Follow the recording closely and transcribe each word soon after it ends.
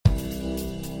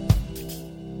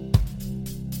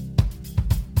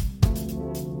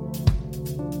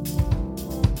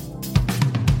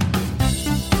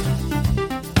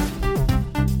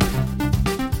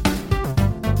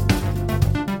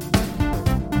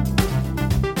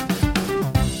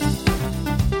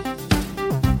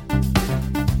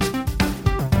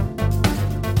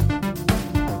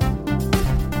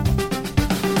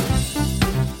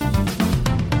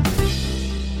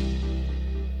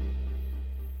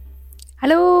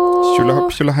Hallo!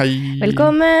 Tjolahopp, tjolahei.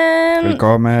 Velkommen!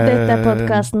 Velkommen. Dette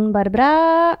podcasten Bare bra.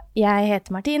 Jeg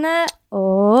heter Martine,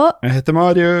 og... Jeg heter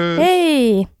Marius.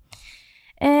 Hei!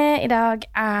 I dag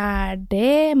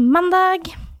det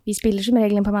mandag. Vi spiller som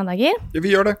regel inn på mandager. Ja,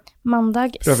 vi gjør det.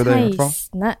 Mandag Prøver det i hvert fall.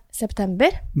 16. september.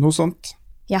 Noe sånt.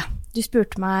 Ja, du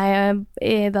spurte meg,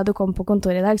 da du kom på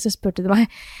kontoret i dag, så spurte du meg,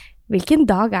 hvilken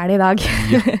dag det i dag?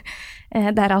 Ja.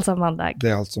 Det altså mandag.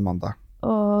 Det altså mandag.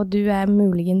 Og du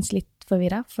muligens litt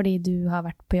forvirret, fordi du har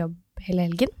vært på jobb hele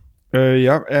helgen?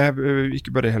 Ja,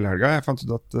 ikke bare hele helga. Jeg fant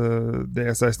ut at det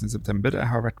 16. september.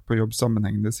 Jeg har vært på jobb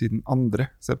sammenhengende siden 2.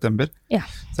 september. Ja.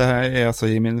 Så jeg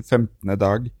altså i min 15.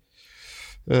 dag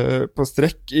på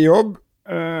strekk i jobb.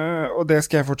 Og det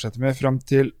skal jeg fortsette med frem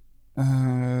til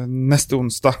neste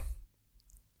onsdag.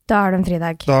 Da det en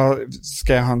fridag. Da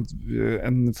skal jeg ha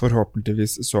en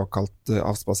forhåpentligvis såkalt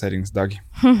avspaseringsdag.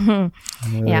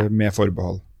 Ja. Med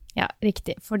forbehold. Ja,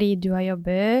 riktig. Fordi du har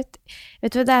jobbet...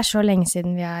 Vet du, det så lenge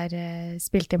siden vi har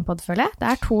spilt inn podd, føler jeg. Det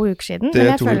 2 uker siden, men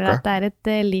jeg føler at det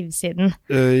et liv siden.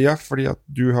 Ja, fordi at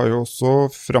du har jo også,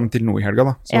 frem til nå i helga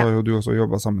da, så har jo du også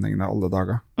jobbet sammenhengende alle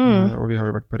dager. Og vi har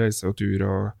jo vært på reise og tur,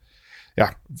 og ja,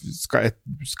 skal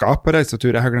på reise og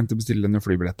tur. Jeg har glemt å bestille noen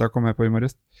flybilletter, kom jeg på i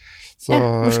morges. Så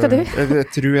hvor skal du? jeg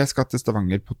tror jeg skal til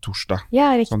Stavanger på torsdag. Ja,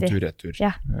 riktig. Sånn tur-retur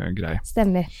greie.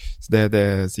 Stemmer. Så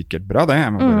det sikkert bra det, jeg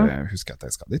må bare huske at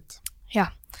jeg skal dit. Ja.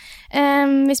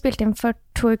 Vi spilte inn for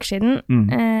 2 uker siden.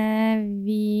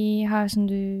 Vi har, som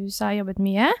du sa, jobbet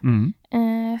mye.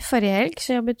 Forrige helg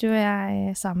så jobbet du og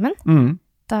jeg sammen.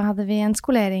 Da hadde vi en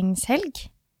skoleringshelg.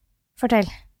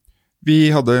 Fortell.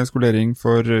 Vi hadde skolering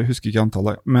for, husker ikke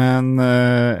antallet, men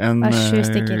en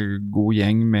god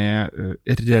gjeng med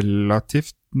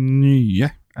relativt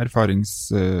nye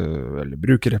eller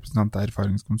brukerrepresentanter,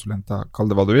 erfaringskonsulenter,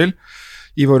 kall det hva du vil,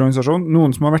 i vår organisasjon.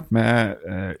 Noen som har vært med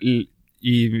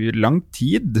i lang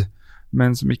tid,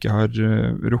 men som ikke har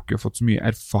rukket å fått så mye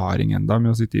erfaring enda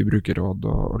med å sitte i brukerråd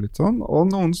og litt sånn, og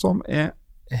noen som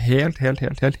helt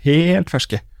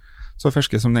ferske. Så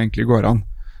ferske som det egentlig går an.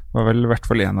 Det var vel i hvert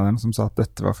fall en av dem som sa at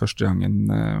dette var første gangen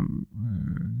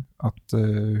at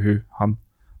han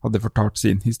hadde fortalt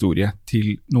sin historie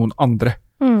til noen andre.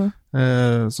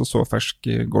 Så fersk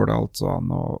går det altså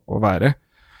an å være.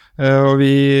 Og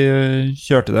vi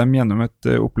kjørte dem gjennom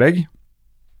et opplegg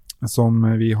som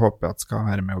vi håper at skal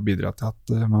være med å bidra til at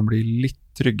man blir litt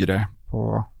tryggere på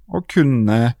å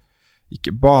kunne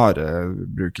ikke bare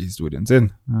bruke historien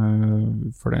sin,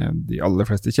 for de aller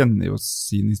fleste kjenner jo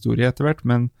sin historie etter hvert,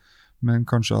 men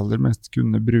kanskje aller mest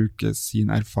kunne bruke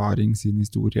sin erfaring, sin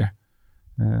historie,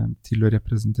 til å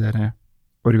representere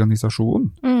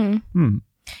organisasjonen.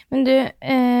 Men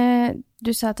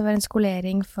du sa at det var en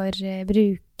skolering for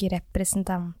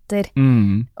brukerrepresentanter,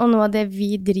 og noe av det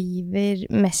vi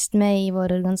driver mest med i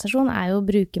vår organisasjon jo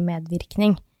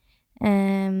brukermedvirkning.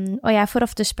 Og jeg får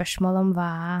ofte spørsmål om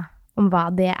hva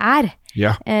det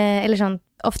Ja. Eller sånn,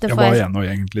 ofte hva nå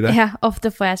egentlig det? Ja,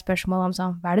 ofte får jeg spørsmål om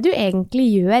sånn, hva det du egentlig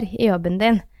gjør i jobben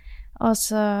din? Og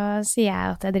så sier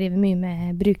jeg at jeg driver mye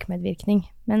med brukermedvirkning,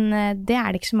 men det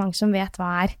det ikke så mange som vet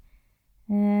hva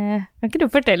Kan ikke du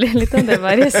fortelle litt om det,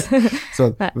 Marius?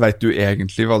 Så vet du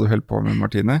egentlig hva du holder på med,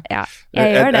 Martine? Ja,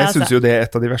 jeg gjør det, Jeg synes jo det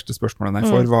et av de verste spørsmålene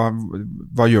jeg får.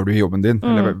 Hva gjør du i jobben din?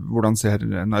 Eller hvordan ser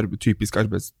en typisk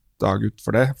arbeidsdag ut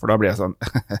for det? For da blir jeg sånn,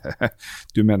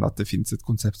 du mener at det finnes et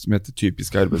konsept som heter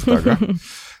typiske arbeidsdager.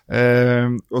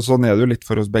 Og sånn det jo litt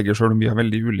for oss begge, selv om vi har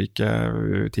veldig ulike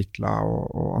titler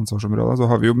og ansvarsområder, så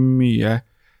har vi jo mye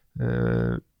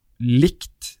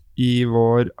likt i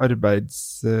vår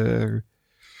arbeidsmappe,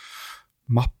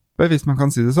 hvis man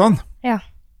kan si det sånn. Ja.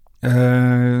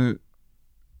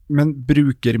 Men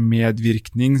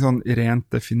brukermedvirkning, sånn rent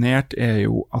definert,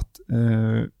 jo at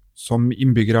som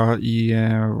innbyggere i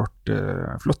vårt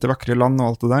flotte, vakre land og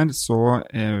alt det der, så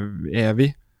vi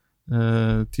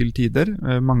til tider,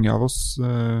 mange av oss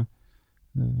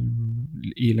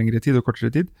i lengre tid og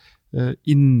kortere tid,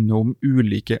 innom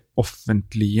ulike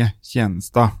offentlige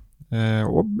tjenester.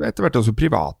 Og etter hvert også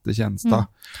private tjenester.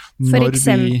 For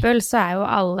eksempel så jo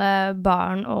alle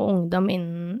barn og ungdom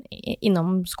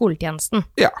innom skoletjenesten.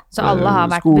 Ja. Så alle har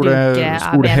vært brukere av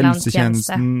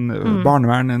skolehelsetjenesten,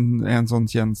 barnevern en sånn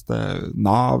tjeneste,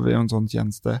 Nav en sånn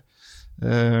tjeneste.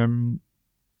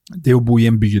 Det å bo i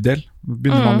en bydel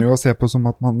begynner man jo å se på som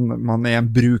at man en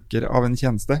bruker av en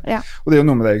tjeneste. Ja. Og det jo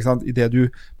noe med det, ikke sant? I det du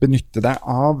benytter deg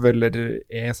av, eller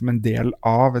som en del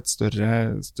av et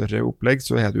større opplegg,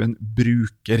 så du en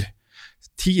bruker.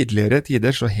 Tidligere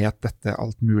tider så het dette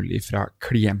alt mulig fra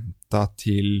klienter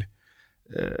til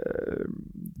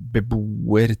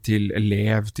beboer, til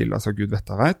elev, til, altså Gud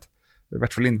vet. I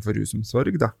hvert fall innenfor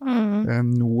rusomsorg da.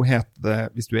 Nå heter det,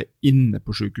 hvis du inne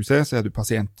på sykehuset, så du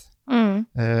pasient.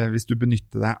 Hvis du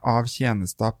benytter deg av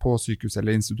tjenester på sykehus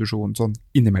eller institusjon sånn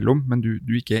innimellom, men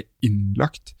du ikke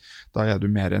innlagt, da du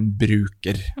mer en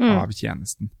bruker av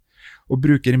tjenesten. Og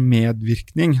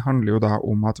brukermedvirkning handler jo da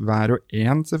om at hver og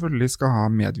en selvfølgelig skal ha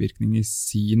medvirkning I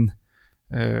sin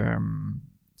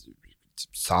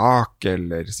sak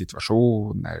eller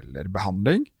situasjon eller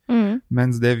behandling,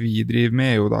 mens det vi driver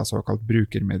med jo da såkalt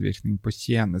brukermedvirkning på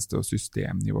tjeneste- og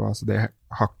systemnivå, altså det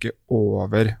hakker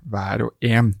over hver og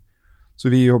en. Så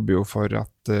vi jobber jo for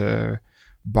at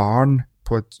barn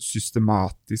på et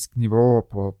systematisk nivå,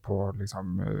 på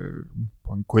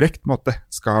en korrekt måte,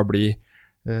 skal bli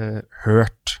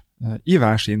hørt I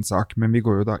hver sin sak, men vi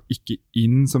går jo da ikke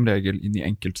inn som regel inn I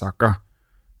enkeltsaker,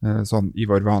 sånn I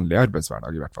vår vanlige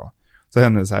arbeidshverdag I hvert fall. Så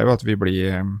hender det seg jo at vi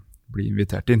blir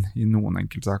invitert inn I noen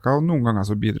enkeltsaker, og noen ganger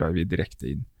så bidrar vi direkte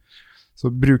inn. Så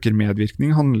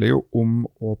brukermedvirkning handler jo om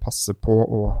å passe på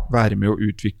å være med å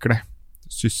utvikle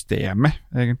systemet,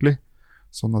 egentlig,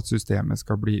 sånn at systemet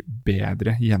skal bli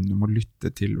bedre gjennom å lytte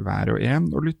til hver og en,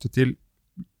 og lytte til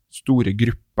store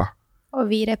grupper. Og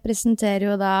vi representerer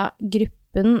jo da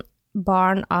gruppen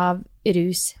barn av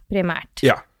rus primært.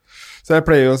 Ja, så jeg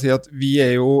pleier å si at vi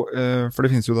jo, for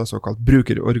det finnes jo da såkalt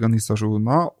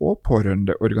brukerorganisasjoner og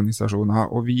pårørendeorganisasjoner,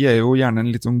 og vi jo gjerne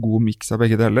en litt sånn god mix av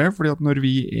begge deler, fordi at når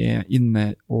vi inne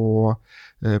og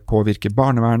påvirker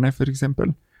barnevernet for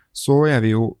eksempel, så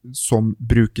vi jo som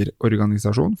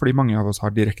brukerorganisasjon, fordi mange av oss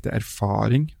har direkte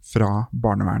erfaring fra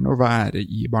barnevernet, å være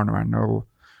I barnevernet og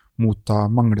motta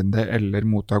manglende eller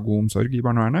motta god omsorg I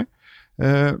barnevernet.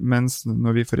 Mens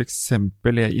når vi for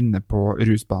eksempel inne på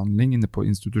rusbehandling, inne på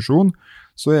institusjon,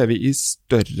 så vi I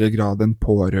større grad en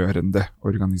pårørende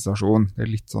organisasjon. Det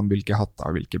litt sånn hvilke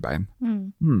hatter og hvilke bein.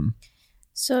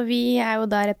 Så vi jo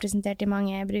da representert I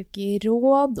mange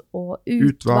brukerråd og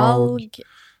utvalg.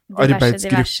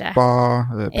 Arbeidsgruppa,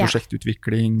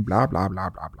 prosjektutvikling, bla, bla, bla,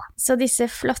 bla, bla. Så disse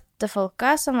flotte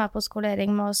folka som var på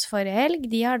skolering med oss forrige helg,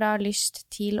 de har da lyst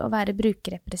til å være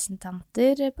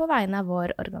brukerrepresentanter på vegne av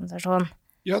vår organisasjon.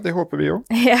 Ja, det håper vi jo.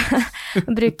 Ja,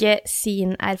 bruke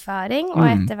sin erfaring og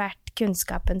etter hvert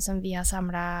kunnskapen som vi har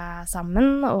samlet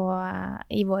sammen og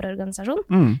I vår organisasjon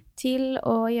til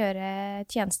å gjøre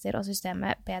tjenester og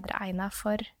systemet bedre egnet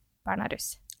for barn av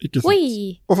rus. Ikke sant.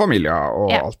 Oi! Og familier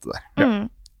og alt det der. Ja.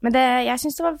 Men jeg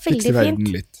synes det var veldig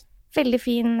fint. Veldig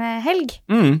fin helg.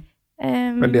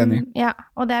 Veldig enig. Ja,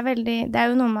 og det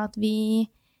jo noe med at vi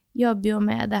jobber jo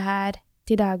med det her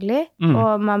til daglig,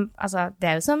 og altså,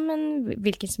 det jo som en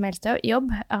hvilken som helst jobb.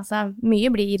 Altså,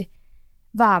 mye blir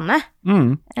vane.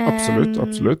 Absolutt,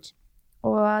 absolutt.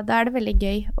 Og da det veldig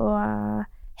gøy å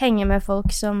henge med folk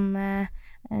som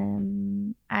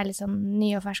litt sånn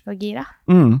nye og ferske og gira.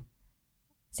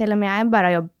 Selv om jeg bare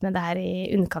har jobbet med det her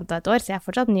I underkant av et år, så jeg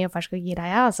fortsatt ny og fersk og gira,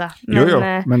 altså.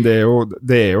 Men, men det jo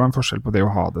en forskjell på det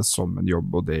å ha det som en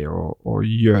jobb, og det å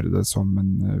gjøre det som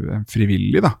en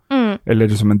frivillig, da. Eller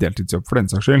som en deltidsjobb for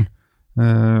den saks skyld.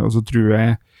 Og så tror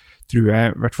jeg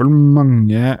I hvert fall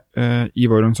mange I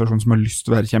vår organisasjon som har lyst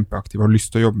til å være kjempeaktive, har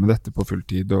lyst til å jobbe med dette på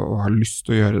fulltid, og har lyst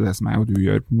til å gjøre det som jeg og du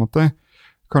gjør, på en måte,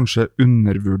 kanskje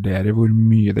undervurdere hvor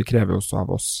mye det krever også av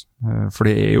oss. For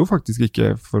det jo faktisk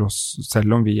ikke for oss,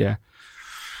 selv om vi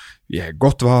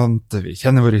godt vant, vi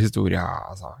kjenner våre historier,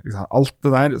 altså, alt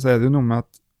det der, så det jo noe med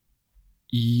at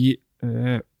I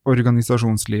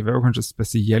organisasjonslivet, og kanskje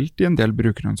spesielt I en del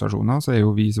brukerorganisasjoner, så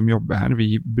jo vi som jobber her,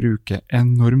 vi bruker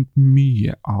enormt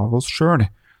mye av oss selv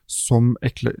som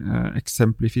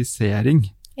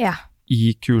eksemplifisering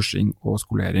I kursing og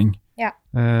skolering.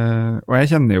 Og jeg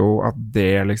kjenner jo at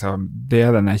det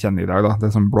den jeg kjenner I dag da,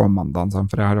 det som blåmandagen,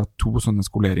 for jeg har hatt 2 sånne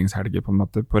skoleringshelger på en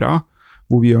måte på rad,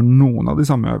 hvor vi gjør noen av de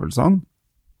samme øvelsene,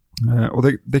 og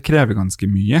det krever ganske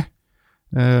mye.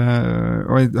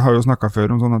 Og jeg har jo snakket før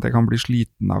om sånn at jeg kan bli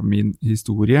sliten av min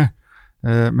historie,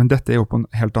 men dette jo på en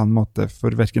helt annen måte, for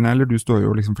hverken jeg eller du står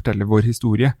jo og forteller vår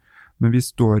historie, men vi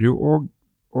står jo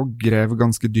og grever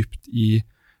ganske dypt I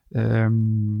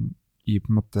på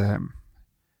en måte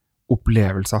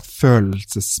opplevelser,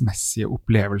 følelsesmessige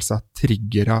opplevelser,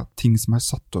 triggere, ting som har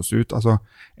satt oss ut, altså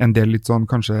en del litt sånn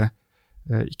kanskje,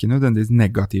 ikke nødvendigvis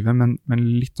negative, men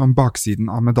litt sånn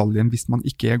baksiden av medaljen hvis man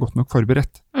ikke godt nok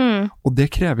forberedt. Og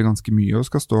det krever ganske mye å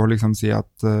skal stå og si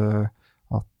at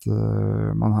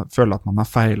man føler at man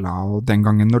har feilet, og den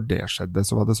gangen når det skjedde,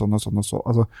 så var det sånn og sånn og så.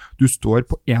 Altså, du står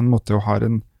på en måte og har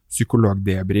en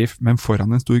psykologdebrief, men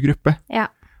foran en stor gruppe.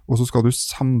 Ja. Og så skal du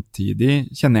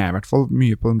samtidig, kjenner jeg I hvert fall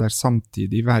mye på den der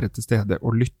samtidig være til stede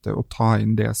og lytte og ta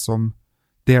inn det som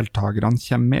deltagerne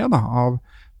kommer med da, av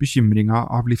bekymringer,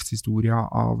 av livshistorier,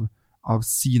 av av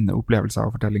sine opplevelser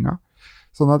og fortellinger.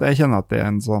 Sånn at jeg kjenner at det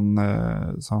en sånn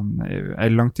jeg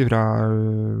er langt ifra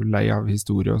lei av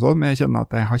historie og sånn, men jeg kjenner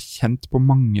at jeg har kjent på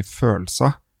mange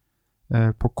følelser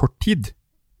på kort tid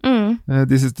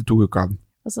de siste 2 ukene.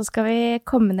 Og så skal vi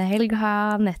kommende helg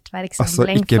ha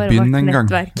nettverkssamling ikke for vårt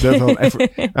nettverk. Det sånn,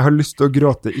 jeg har lyst til å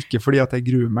gråte, ikke fordi at jeg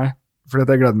gruer meg, fordi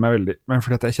at jeg gleder meg veldig, men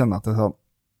fordi at jeg kjenner at det sånn,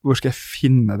 hvor skal jeg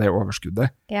finne det overskuddet?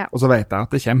 Ja. Og så vet jeg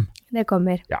at det kommer. Det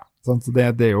kommer. Ja, sånn, så det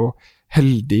er jo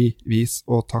heldigvis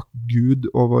å takke Gud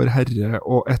og vår Herre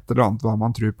og et eller annet hva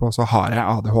man tror på, så har jeg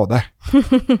ADHD.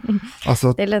 Altså,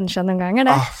 det lønner seg noen ganger,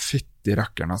 det. Fytti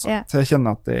rakkeren, altså. Ja. Så jeg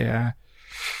kjenner at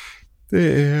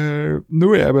nå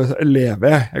er jeg bare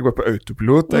elever. Jeg går på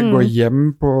autopilot, jeg går hjem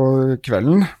på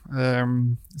kvelden.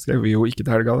 Skal vi jo ikke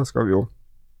til helga, da skal vi jo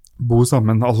bo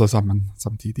sammen, alle sammen,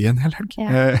 samtidig en hel helg.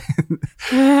 Ja.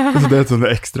 Så det er et sånn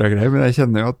ekstra greie, men jeg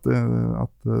kjenner jo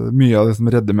at mye av det som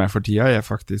redder meg for tida, er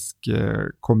faktisk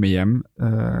komme hjem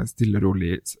stille og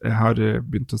rolig. Jeg har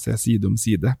begynt å se Side om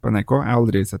side på NRK, jeg har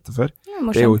aldri sett det før.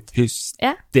 Det er jo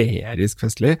hysterisk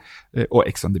festlig, og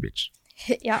Ex on the Beach.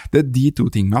 Ja. Det er de 2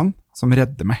 tingene som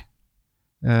redder meg.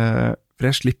 For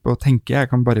jeg slipper å tenke, jeg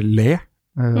kan bare le.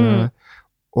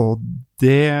 Og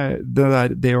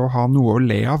det å ha noe å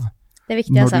le av, det er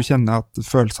viktig, når du kjenner at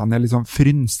følelsene er litt sånn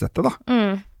frynsete da,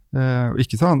 og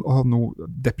ikke sånn, noe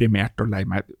deprimert og lei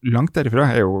meg, langt derifra,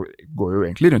 jeg går jo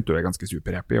egentlig rundt og er ganske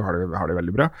superhappy og har det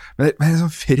veldig bra, men det er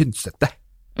sånn frynsete.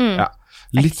 Ja.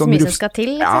 Litt sånn som skal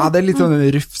til, liksom. Ja, det er litt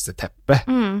sånn rufseteppe,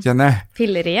 kjenner jeg.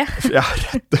 Filleriet. Ja,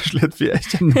 rett og slett, for jeg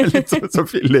kjenner litt sånn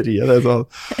filleriet. Det er sånn,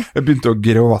 jeg begynte å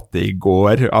gråte i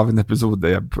går av en episode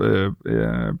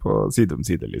på Side om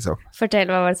side, liksom. Fortell,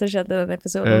 hva var det som skjedde i den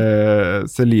episoden?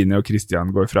 Celine og Christian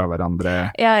går fra hverandre.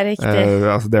 Ja, riktig.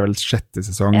 Altså, det er vel 6.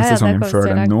 sesong, sesongen før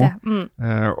den nå.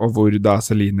 Og hvor da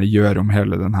Celine gjør om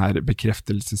hele den her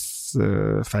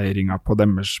bekreftelsesfeiringen på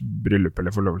deres bryllup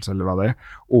eller forlovelse, eller hva det er,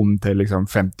 om til liksom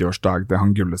 50-årsdag til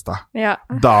han Gullestad. Ja.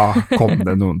 Da kom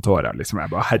det noen tårer, liksom. Jeg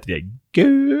bare,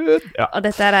 herregud! Ja. Og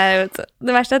dette er jo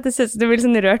det verste at det synes du blir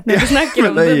sånn rørt når du snakker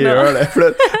om det nå. Jeg gjør det, for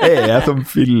det er som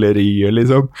fylleriet,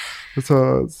 liksom.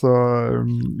 Så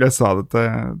jeg sa det til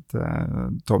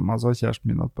Thomas og kjæresten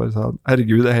min, at bare sa,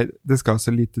 herregud, det skal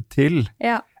så lite til.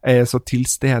 Ja. Jeg er så til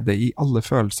stede i alle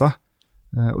følelser,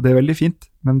 og det er veldig fint,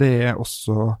 men det er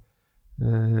også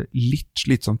litt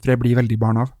slitsomt, for jeg blir veldig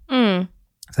barn av.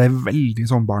 Så jeg er veldig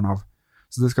sånn barn av.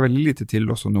 Så det skal veldig lite til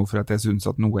også nå, for at jeg synes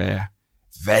at noe er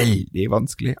veldig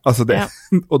vanskelig. Altså det,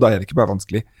 og da er det ikke bare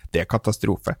vanskelig, det er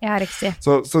katastrofe. Ja, riktig.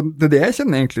 Så det er det jeg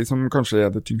kjenner egentlig som kanskje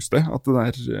er det tyngste, at det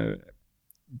der,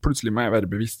 plutselig må jeg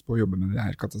være bevisst på å jobbe med de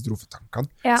her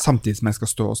katastrofetankene, samtidig som jeg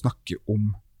skal stå og snakke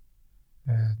om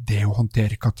det å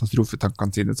håndtere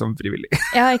katastrofetankene sine som frivillig.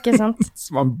 Ja, ikke sant?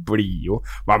 Så man blir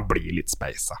litt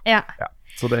speisa. Ja.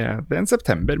 Så det er en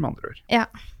september, med andre ord. Ja.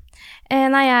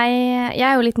 Nei, jeg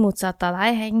er jo litt motsatt av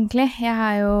deg, egentlig. Jeg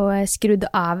har jo skrudd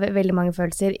av veldig mange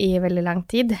følelser i veldig lang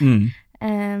tid.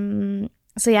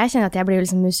 Så jeg kjenner at jeg blir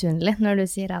liksom misunnelig når du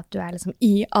sier at du er liksom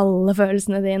i alle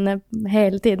følelsene dine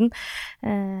hele tiden.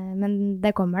 Men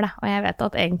det kommer da, og jeg vet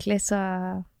at egentlig så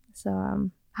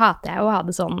hater jeg å ha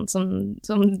det sånn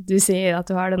som du sier at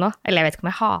du har det nå. Eller jeg vet ikke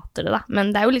om jeg hater det da,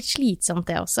 men det er jo litt slitsomt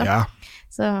det også. Ja,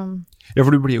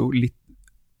 for du blir jo litt,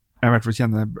 jeg i hvert fall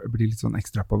kjenner jeg blir litt sånn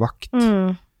ekstra på vakt.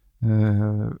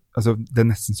 Altså, det er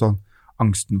nesten sånn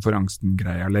angsten for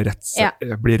angsten-greia, eller redsel.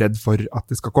 Jeg blir redd for at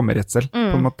det skal komme redsel,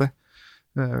 på en måte.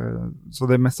 Så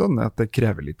det er mest sånn at det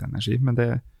krever litt energi, men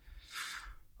det,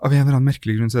 av en eller annen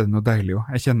merkelig grunn så er det noe deilig også.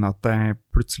 Jeg kjenner at jeg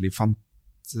plutselig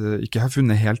ikke har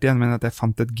funnet helt igjen, men at jeg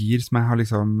fant et gir som jeg har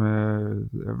liksom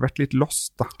vært litt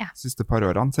lost da, siste par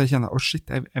årene, så jeg kjenner, shit,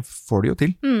 jeg får det jo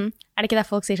til. Er det ikke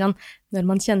der folk sier sånn, når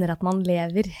man kjenner at man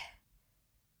lever?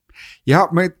 Ja,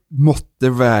 men måtte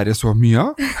det være så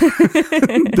mye?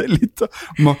 Det er litt,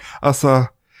 altså,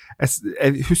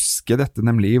 jeg husker dette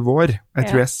nemlig i vår. Jeg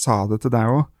tror jeg sa det til deg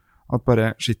også, at bare,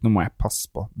 shit, nå må jeg passe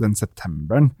på den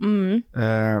septemberen.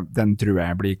 Den tror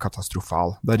jeg blir katastrofal.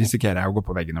 Da risikerer jeg å gå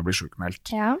på veggen og bli sjukmeldt.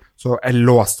 Ja. Så jeg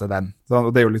låste den.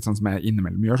 Og det er jo litt sånn som jeg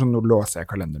innimellom gjør, så nå låser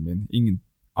jeg kalenderen min. Ingen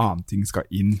annen ting skal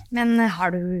inn. Men har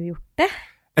du gjort det?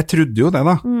 Jeg trodde jo det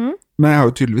da, men jeg har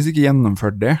jo tydeligvis ikke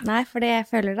gjennomført det. Nei, for jeg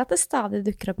føler at det stadig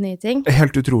dukker opp nye ting.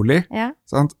 Helt utrolig. Ja.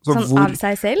 Så sånn av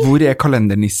seg selv? Hvor er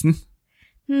kalendernissen?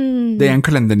 Det er en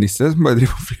kalendernisse som bare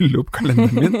driver og fyller opp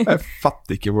kalenderen min. Jeg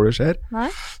fatter ikke hvor det skjer. Nei.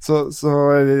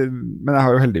 Men jeg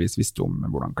har jo heldigvis visst om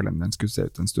hvordan kalenderen skulle se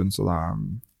ut en stund, så da,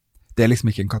 det er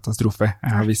liksom ikke en katastrofe.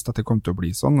 Jeg har visst at det kommer til å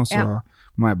bli sånn, og så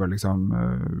må jeg bare liksom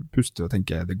puste og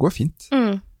tenke, det går fint.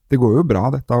 Det går jo bra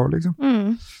dette også, liksom.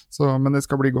 Men det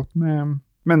skal bli godt med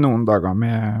Men noen dager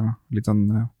med litt sånn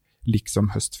liksom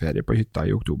høstferie på hytta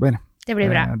i oktober. Det blir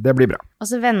bra. Det blir bra. Og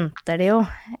så venter det jo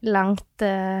langt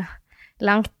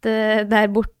der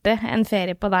borte en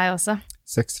ferie på deg også.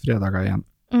 6 fredager igjen.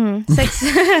 6,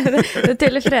 det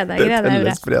teller fredager. Det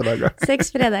telles fredager.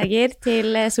 6 fredager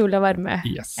til sol og varme.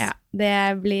 Yes. Ja, det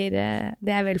er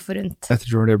vel forunt. Jeg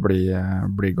tror det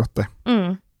blir godt det.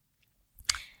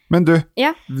 Men du,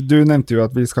 ja. Du nevnte jo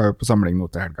at vi skal jo på samling nå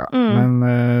til helga, men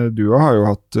du har jo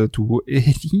hatt 2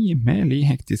 rimelig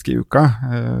hektiske uker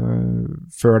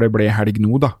før det ble helg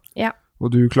nå da. Ja. Og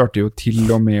du klarte jo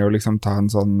til og med å liksom ta en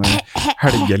sånn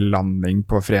helgelanding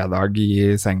på fredag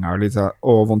i senga, liksom,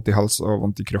 og vondt i hals og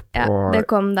vondt i kropp. Ja, det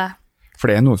kom da. For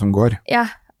det er noe som går. Ja,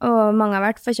 og mange har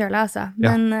vært forkjølet altså.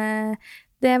 Men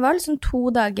det var liksom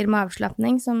 2 dager med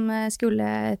avslappning som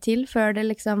skulle til før det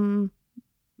liksom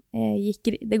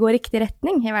det går riktig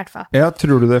retning, i hvert fall. Ja,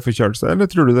 tror du det er forkjølelse, eller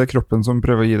tror du det er kroppen som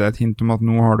prøver å gi deg et hint om at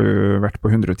nå har du vært på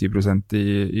 110%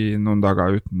 i noen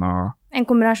dager uten å... En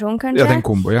kombinasjon, kanskje. Ja, det er en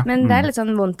kombo, ja. Men det er litt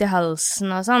sånn vondt i halsen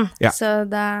og sånn, så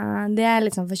det er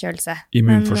litt sånn forkjølelse.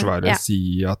 Immunforsvaret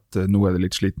sier at nå er det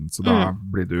litt sliten, så da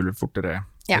blir du fortere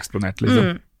eksponert,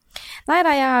 liksom. Nei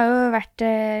da, jeg har jo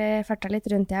fartet litt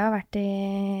rundt. Jeg har vært i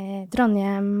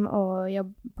Trondheim og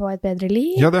jobbet på Et bedre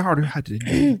liv. Ja, det har du,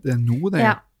 herregud. Det er nå det.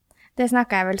 Ja. Det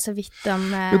snakket jeg vel så vidt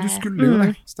om. Ja, du skulle jo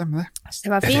det, stemmer det. Så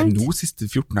det var fint. Er det nå siste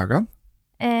 14 dagene?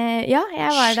 Ja,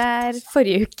 jeg var der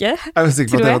forrige uke. Jeg var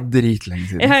sikker på at det var dritlenge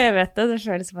siden. Ja, jeg vet det, det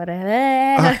føles bare...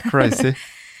 Crazy.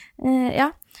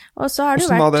 Ja, og så har du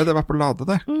vært... Hvordan var det? Det var på Lade,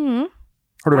 det.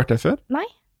 Har du vært der før? Nei.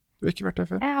 Du har ikke vært der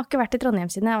før? Jeg har ikke vært i Trondheim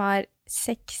siden jeg var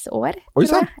 6 år. Oi,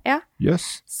 sant? Ja.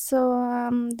 Yes. Så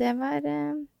det var...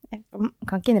 Jeg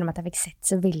kan ikke innrømme at jeg fikk sett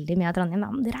så veldig mye av Trondheim,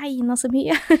 men det regnet så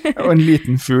mye. Og en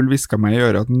liten fugl visket meg i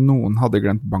øret at noen hadde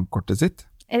glemt bankkortet sitt.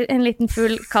 En liten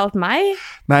fugl kalt meg?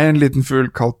 Nei, en liten fugl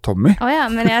kalt Tommy. Ja,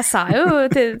 men jeg sa jo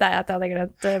til deg at jeg hadde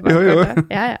glemt bankkortet.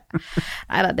 Jo.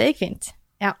 Neida, det gikk fint.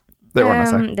 Ja. Det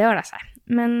ordnet seg.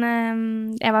 Men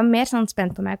jeg var mer sånn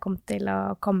spent på om jeg kom til å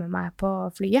komme meg på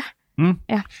flyet.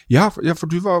 Ja, for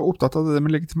du var opptatt av det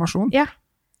med legitimasjon. Ja,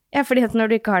 fordi at når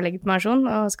du ikke har legitimasjon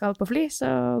og skal på fly, så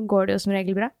går det jo som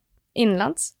regel bra.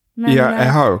 Innenlands. Men, ja,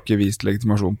 jeg har jo ikke vist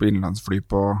legitimasjon på innenlandsfly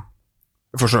på...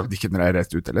 For så vidt ikke når jeg er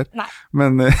reist ut, eller? Nei. Men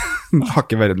det har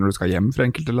ikke vært når du skal hjem fra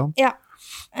enkelte land. Ja,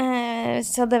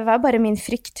 så det var bare min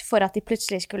frykt for at de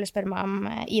plutselig skulle spørre meg om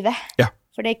ID. Ja.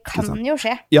 For det kan jo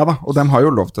skje. Ja da, og de har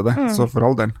jo lov til det, så for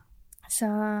all del. Så,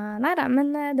 nei da, men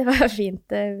det var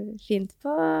fint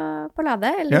på Lade,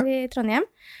 eller i Trondheim.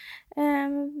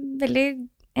 Veldig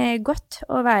godt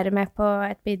å være med på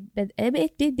et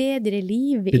bedre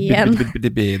liv igjen.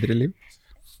 Et bedre liv?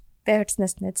 Det hørtes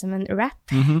nesten ut som en rap.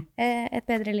 Et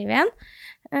bedre liv igjen.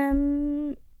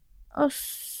 Og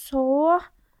så...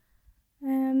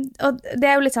 og det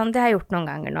er jo litt sånn, det har jeg gjort noen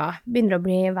ganger nå. Begynner å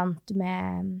bli vant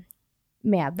med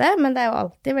det, men det er jo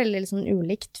alltid veldig sånn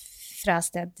ulikt fra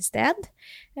sted til sted.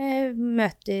 Man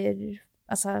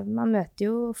møter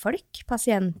jo folk,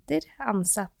 pasienter,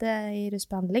 ansatte i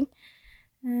rusbehandling.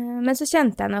 Men så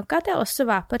kjente jeg nok at jeg også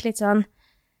var på et litt sånn,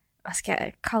 hva skal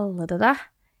jeg kalle det da?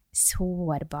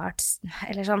 Sårbart,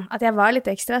 eller sånn. At jeg var litt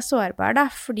ekstra sårbar da,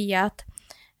 fordi at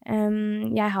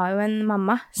jeg har jo en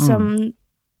mamma som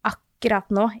akkurat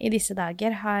nå, i disse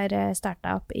dager, har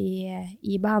startet opp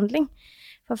i behandling.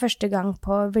 For første gang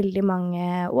på veldig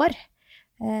mange år.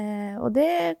 Og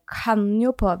det kan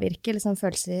jo påvirke liksom,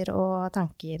 følelser og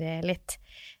tanker litt.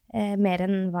 Mer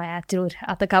enn hva jeg tror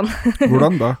at det kan.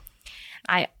 Hvordan da?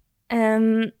 Nei,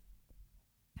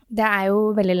 det er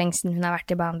jo veldig lenge siden hun har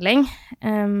vært i behandling,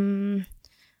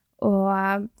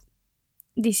 og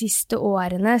de siste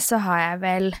årene så har jeg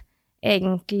vel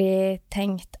egentlig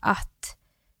tenkt at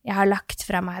jeg har lagt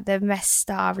fra meg det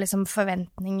meste av liksom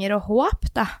forventninger og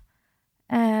håp da,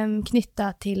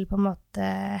 knyttet til på en måte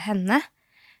henne.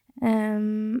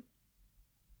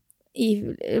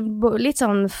 Litt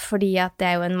sånn fordi at det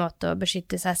er jo en måte å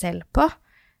beskytte seg selv på.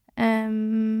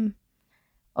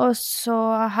 Og så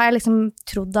har jeg liksom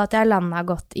trodd at jeg har landet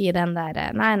godt i den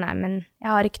der, nei, men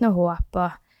jeg har ikke noe håp, og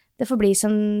det får bli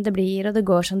som det blir, og det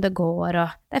går som det går,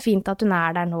 og det er fint at hun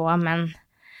er der nå, men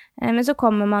så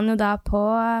kommer man jo da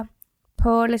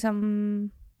på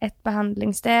liksom et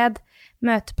behandlingssted,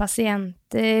 møter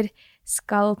pasienter,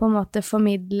 skal på en måte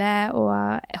formidle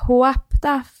og håp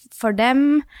da, for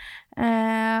dem,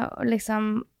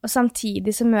 og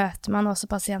samtidig så møter man også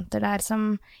pasienter der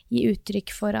som gir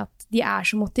uttrykk for at de er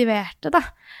så motiverte da,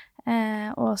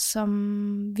 og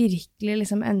som virkelig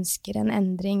liksom ønsker en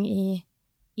endring i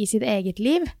sitt eget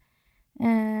liv.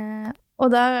 Og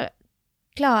da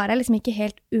klarer jeg liksom ikke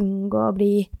helt unngå å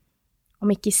bli, om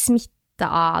ikke smittet nytte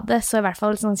av det, så i hvert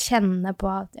fall liksom kjenne på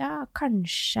at ja,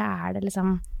 kanskje er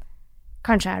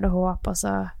det håp, og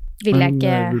så vil jeg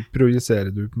ikke... Men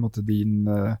projiserer du på en måte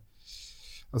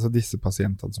altså disse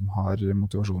pasientene som har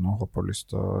motivasjon og håp og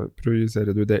lyst, og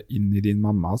projiserer du det inn i din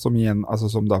mamma, som igjen, altså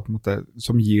som da på en måte,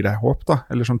 som gir deg håp da,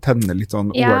 eller som tenner litt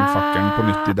sånn OL-fakkeren på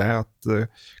nytt i det, at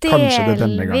kanskje det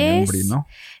denne gangen blir noe?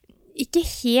 Ikke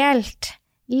helt,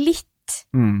 litt,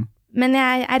 men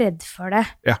jeg er redd for det.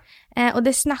 Ja. Og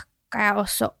det snakket jeg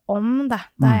også om da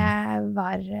jeg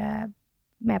var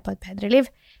med på et bedre liv,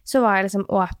 så var jeg liksom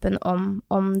åpen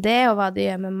om det, og hva det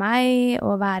gjør med meg,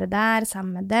 å være der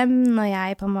sammen med dem, når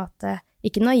jeg på en måte,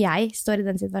 ikke når jeg står i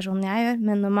den situasjonen jeg gjør,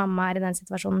 men når mamma er i den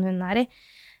situasjonen hun er i.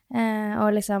 Og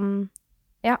liksom,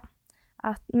 ja,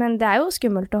 men det er jo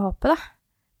skummelt å håpe da.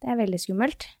 Det er veldig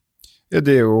skummelt. Ja,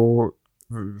 det er jo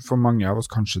for mange av oss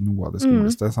kanskje noe av det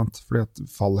skumleste, sant? Fordi at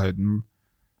fallhøyden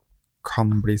kan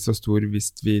bli så stor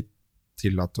hvis vi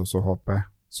tillater oss å håpe,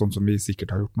 sånn som vi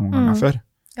sikkert har gjort noen ganger før.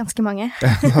 Ganske mange.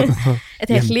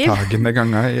 Et helt liv. Gjentagende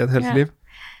ganger i et helt liv.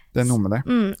 Det er noe med det.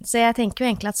 Så jeg tenker jo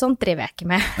egentlig at sånt driver jeg ikke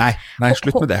med. Nei,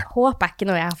 slutt med det. Håp er ikke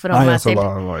noe jeg forholder meg til.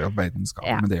 Hva i all verden skal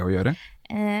med det å gjøre?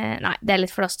 Nei, det er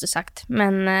litt flåste sagt,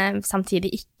 men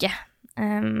samtidig ikke.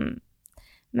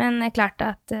 Men det er klart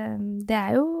at det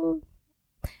er jo,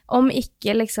 om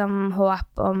ikke liksom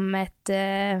håp om et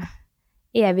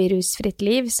evig rusfritt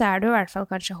liv, så er det jo i hvert fall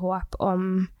kanskje håp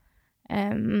om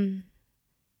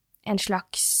en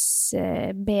slags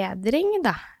bedring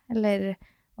da, eller,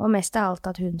 og mest av alt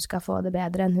at hun skal få det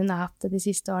bedre enn hun har hatt det de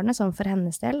siste årene, sånn for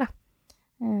hennes del da.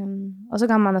 Og så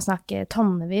kan man jo snakke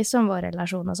tonnevis om vår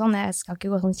relasjon og sånn, jeg skal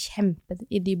ikke gå sånn kjempe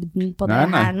i dybden på det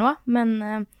her nå, men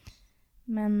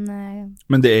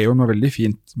det er jo noe veldig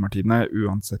fint, Martine,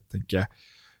 uansett tenker jeg,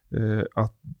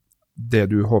 at det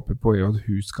du håper på er at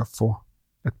hun skal få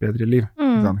et bedre liv,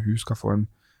 at hun skal få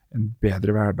en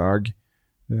bedre hverdag,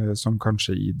 som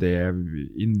kanskje i det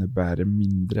innebærer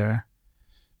mindre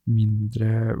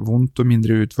vondt og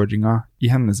mindre utfordringer i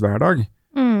hennes hverdag.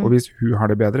 Og hvis hun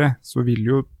har det bedre, så vil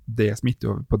jo det smitte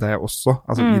over på deg også,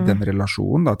 altså i den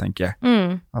relasjonen da, tenker jeg.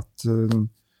 At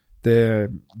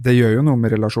det gjør jo noe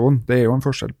med relasjonen. Det er jo en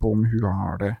forskjell på om hun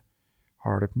har det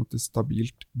på en måte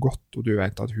stabilt godt, og du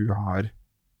vet at hun har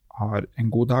en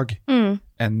god dag,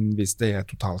 enn hvis det er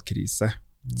total krise.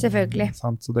 Selvfølgelig.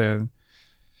 Sant? Så det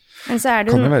men så er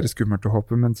det kan jo være skummelt å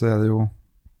håpe, men så er det jo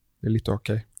litt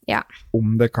ok. Ja.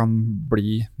 Om det kan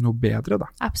bli noe bedre da.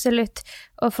 Absolutt,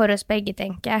 og for oss begge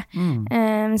tenker jeg.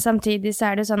 Samtidig så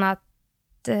er det sånn at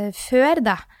før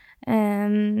da,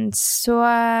 så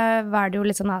var det jo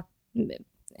litt sånn at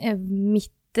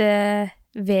mitt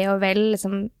ve og vel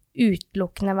liksom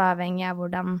utelukkende var avhengig av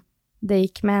hvordan det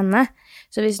gikk med henne.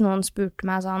 Så hvis noen spurte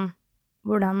meg sånn,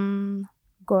 hvordan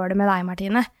går det med deg,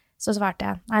 Martine? Så svarte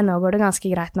jeg, nei, nå går det ganske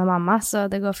greit med mamma, så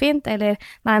det går fint. Eller,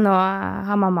 nei, nå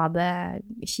har mamma det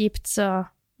kjipt, så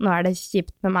nå er det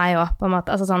kjipt med meg også, på en måte.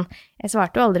 Altså sånn, jeg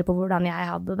svarte jo aldri på hvordan jeg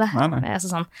hadde det. Nei.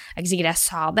 Altså sånn, jeg er ikke sikker jeg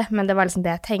sa det, men det var liksom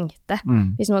det jeg tenkte.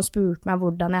 Hvis noen spurte meg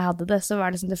hvordan jeg hadde det, så var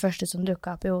det liksom det første som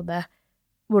dukket opp i hodet,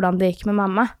 hvordan det gikk med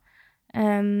mamma.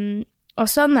 Og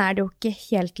sånn er det jo ikke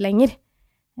helt lenger.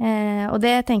 Og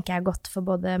det tenker jeg er godt for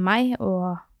både meg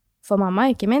og for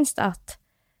mamma, ikke minst, at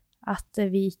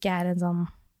vi ikke er en sånn,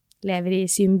 lever i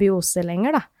symbiose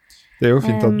lenger da. Det er jo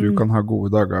fint at du kan ha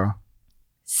gode dager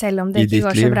selv om det ikke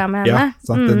går så bra med henne. Ja,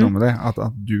 sant, det er noe med det, at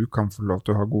du kan få lov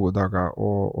til å ha gode dager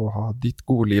og ha ditt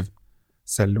gode liv,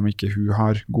 selv om ikke hun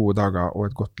har gode dager og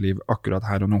et godt liv akkurat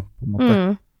her og nå, på en måte.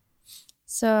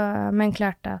 Så, men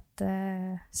klart at,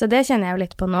 så det kjenner jeg jo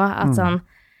litt på nå, at sånn,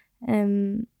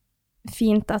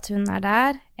 fint at hun er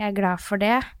der, jeg er glad for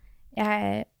det,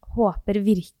 jeg håper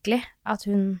virkelig at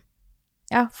hun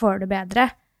får det bedre,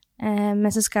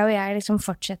 men så skal jo jeg liksom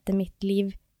fortsette mitt liv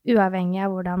uavhengig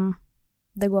av hvordan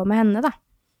det går med henne da.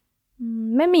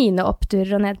 Med mine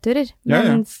oppturer og nedturer,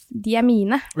 men de er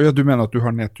mine. Og ja, du mener at du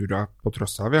har nedturer på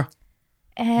tross av, ja?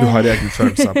 Du har egne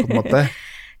følelser på en måte?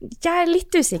 Jeg er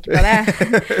litt usikker på det.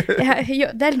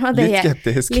 Det er noe av det litt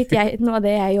skeptisk. Noe av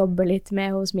det jeg jobber litt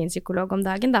med hos min psykolog om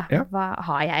dagen da. Ja.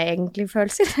 Har jeg egentlig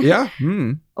følelser? Ja.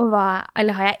 Og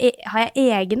eller har jeg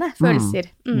egne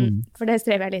følelser? For det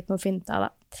strever jeg litt med å finne ut av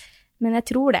da. Men jeg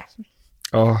tror det.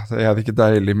 Er det ikke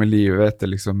deilig med livet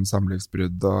etter liksom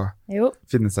samlivsbrudd og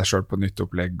finne seg selv på nytt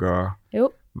opplegg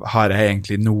og har jeg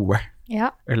egentlig noe? Ja.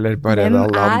 Eller bare hvem det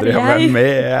alle andre? Hvem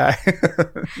er jeg?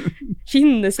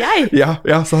 Finnes jeg?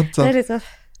 Ja, sant. Det er litt sånn.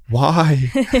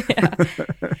 Why?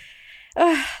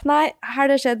 Nei, har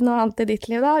det skjedd noe annet i ditt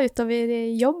liv da, utover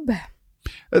jobb?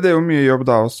 Det jo mye jobb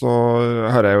da, og så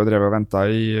har jeg jo drevet og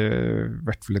ventet I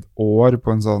hvert fall et år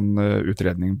på en sånn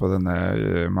utredning på denne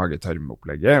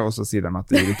mage-tarmopplegget, og så sier de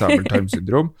at det irritabel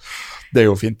tarmsyndrom. Det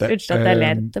jo fint det. Utslett jeg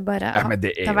ler, det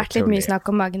har vært litt mye snakk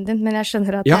om magen din, men jeg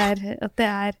skjønner at, det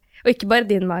er, og ikke bare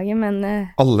din mage, men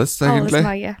alles egentlig.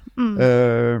 Mage.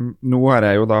 Nå har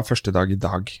jeg jo da første dag I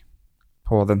dag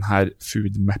på den her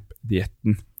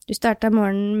FoodMap-dietten. Du startet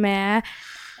morgenen med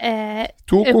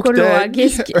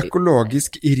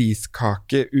økologisk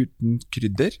riskake uten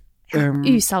krydder.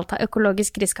 Usalta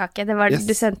økologisk riskake, det var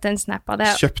du sendte en snap av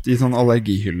det. Kjøpt I sånn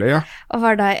allergihylle, ja. Og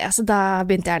da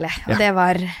begynte jeg å le, og det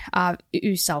var av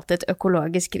usaltet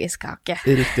økologisk riskake.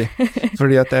 Riktig,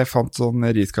 fordi at jeg fant sånn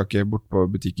riskake bort på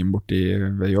butikken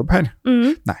ved jobb her.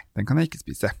 Nei, den kan jeg ikke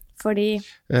spise. Fordi?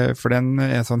 For den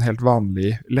sånn helt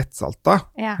vanlig lettsalta,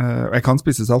 og jeg kan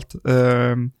spise salt.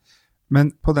 Men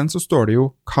på den så står det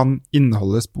jo kan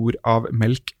inneholde spor av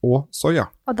melk og soja.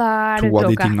 Og da to av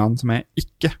de tingene som jeg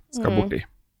ikke skal bort I.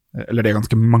 Eller det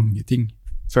ganske mange ting,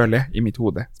 føler jeg, I mitt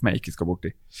hode, som jeg ikke skal bort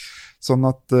I. Sånn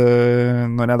at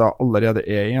når jeg da allerede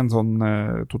I en sånn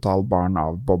total barn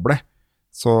av boble,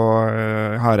 så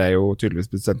har jeg jo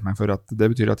tydeligvis bestemt meg for at det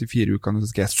betyr at I 4 uker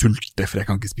så skal jeg sulte, for jeg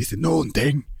kan ikke spise noen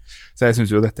ting. Så jeg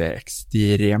synes jo dette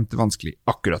ekstremt vanskelig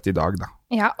akkurat I dag da.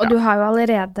 Ja, og du har jo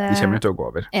allerede... Det kommer jo til å gå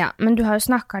over. Ja, men du har jo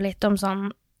snakket litt om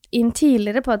sånn, I en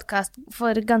tidligere podcast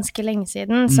for ganske lenge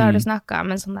siden, så har du snakket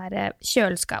om en sånn der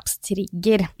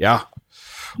kjøleskapstrigger. Ja.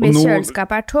 Hvis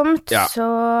kjøleskapet tomt, så...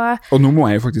 Og nå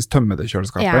må jeg jo faktisk tømme det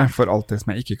kjøleskapet for alt det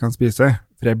som jeg ikke kan spise.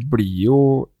 For jeg blir jo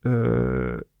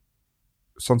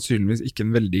sannsynligvis ikke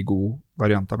en veldig god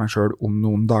variant av meg selv om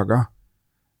noen dager.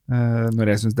 Når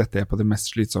jeg synes dette på det mest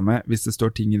slitsomme, hvis det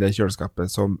står ting I det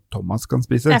kjøleskapet som Thomas kan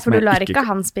spise. Nei, for du lar ikke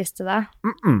han spise det.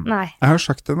 Nei. Jeg har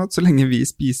sagt til ham at så lenge vi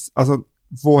spiser, altså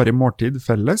våre måltid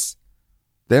felles,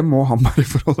 det må han bare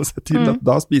forholde seg til, at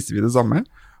da spiser vi det samme.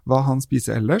 Hva han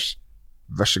spiser ellers,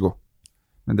 vær så god.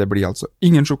 Men det blir altså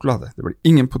ingen sjokolade, det blir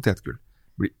ingen potetgull,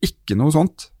 det blir ikke noe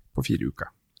sånt på 4 uker.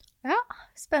 Ja,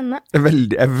 spennende.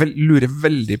 Jeg lurer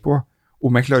veldig på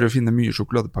om jeg klarer å finne mye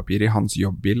sjokoladepapir I hans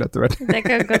jobbbil etter hvert. Det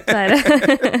kan godt være.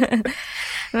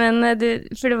 Men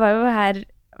for det var jo her,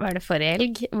 var det forrige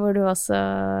helg, hvor du også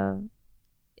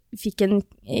fikk en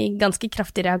ganske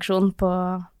kraftig reaksjon på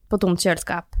tomt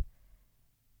kjøleskap.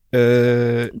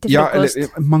 Ja, eller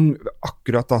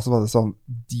akkurat da så var det sånn,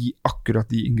 akkurat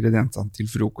de ingrediensene til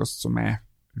frokost som jeg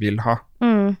vil ha.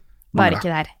 Var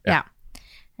ikke der, ja.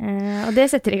 Og det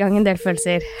setter I gang en del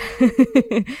følelser.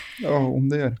 Ja, om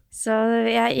det gjør. Så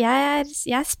jeg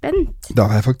er spent. Da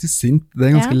var jeg faktisk sint. Det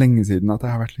ganske lenge siden at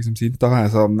jeg har vært liksom sint. Da var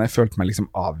jeg sånn, jeg følte meg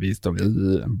liksom avvist og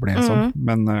ble sånn.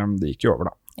 Men det gikk jo over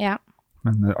da. Ja.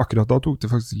 Men akkurat da tok det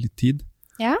faktisk litt tid.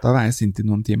 Ja. Da var jeg sint I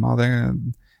noen timer, og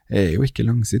det jo ikke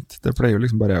langsint. Det pleier jo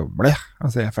liksom bare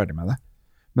altså jeg ferdig med det.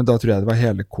 Men da tror jeg det var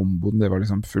hele komboen, det var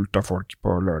liksom fullt av folk på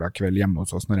lørdag kveld hjemme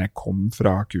hos oss når jeg kom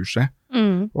fra kurset,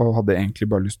 og hadde egentlig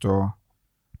bare lyst til å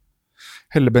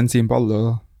helle bensin på alle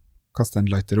og kaste en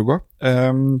lighter og gå.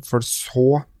 For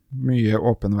så mye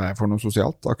åpen vei for noe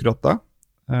sosialt akkurat da.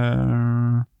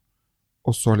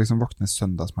 Og så liksom våkne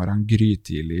søndagsmorgen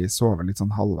grytidlig, sove litt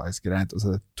sånn halvveis greit, og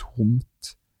så det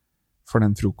tomt for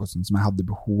den frokosten som jeg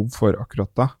hadde behov for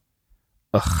akkurat da.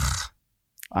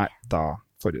 Nei,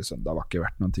 forrige søndag var ikke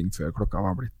vært noen ting før klokka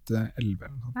var blitt 11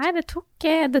 eller noe sånt. Nei,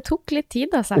 det tok litt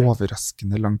tid altså.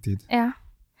 Overraskende lang tid. Ja.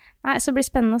 Nei, så blir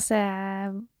det spennende å se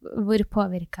hvor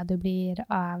påvirket du blir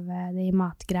av de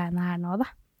matgreiene her nå da.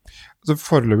 Altså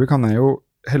foreløpig kan jeg jo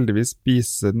heldigvis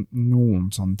spise noen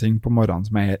sånne ting på morgenen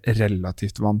som jeg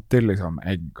relativt vant til, liksom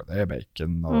egg og det,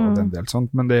 bacon og den del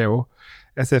sånt, men det jo,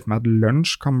 jeg ser for meg at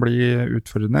lunsj kan bli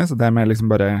utfordrende, så det med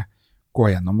liksom bare gå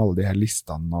gjennom alle de her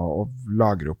listene og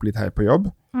lagre opp litt her på jobb,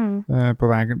 på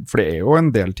veien, for det jo en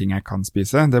del ting jeg kan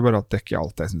spise, det bare at det ikke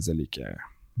alt jeg synes like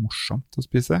morsomt å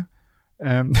spise.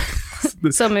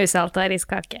 Som usalta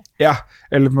riskake. Ja,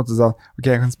 eller på en måte sånn, ok,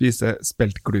 jeg kan spise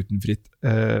spelt glutenfritt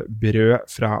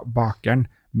brød fra bakeren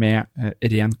med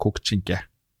ren kokt skinke.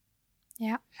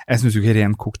 Ja. Jeg synes jo ikke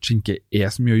ren kokt skinke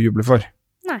så mye å juble for.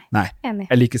 Nei,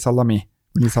 enig. Jeg liker salami.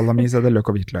 Men I salami så det løk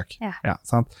og hvitløk. Ja,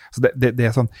 sant? Så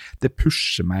det sånn, det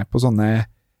pusher meg på sånne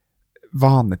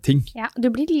vaneting. Ja, du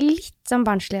blir litt sånn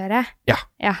barnsligere. Ja.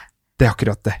 Det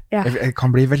akkurat det. Ja. Jeg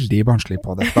kan bli veldig barnslig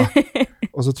på dette.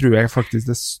 Og så tror jeg faktisk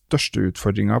det største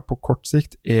utfordringen på kort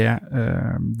sikt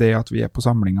det at vi på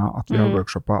samlinger, at vi har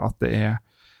workshopper, at det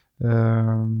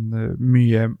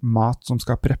mye mat som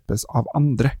skal preppes av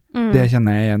andre. Det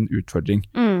kjenner jeg en utfordring.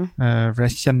 For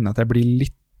jeg kjenner at jeg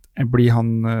blir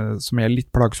han som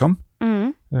litt plagsom.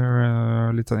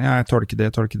 Litt sånn, ja, jeg tåler ikke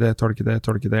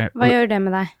det. Hva gjør det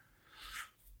med deg?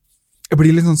 Det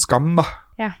blir litt sånn skam da,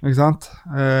 Ja. ikke sant?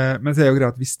 Men det jo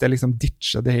greit at hvis jeg liksom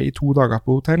ditcher det i 2 dager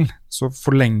på hotell, så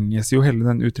forlenges jo hele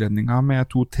den utredningen med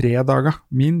 2-3 dager,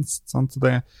 minst, sant? Så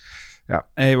det, ja,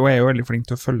 jeg er jo veldig flink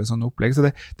til å følge sånne opplegg, så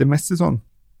det mest sånn,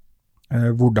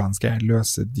 hvordan skal jeg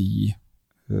løse de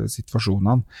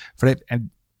situasjonene? For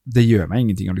det gjør meg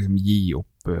ingenting å liksom gi opp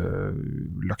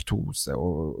laktose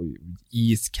og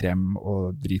iskrem og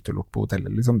drit og lort på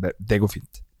hotellet, liksom, det går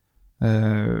fint.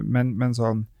 Men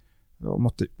sånn, å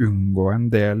måtte unngå en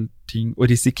del ting, og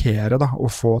risikere da, å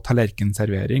få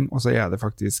tallerkenservering, og så det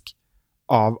faktisk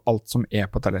av alt som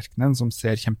på tallerkenen, som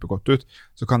ser kjempegodt ut,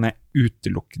 så kan jeg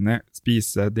utelukkende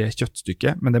spise det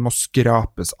kjøttstykket, men det må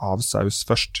skrapes av saus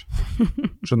først.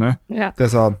 Skjønner du? Ja.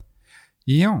 Det sånn,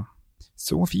 ja,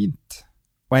 så fint.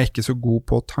 Og jeg ikke så god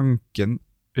på tanken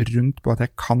rundt på at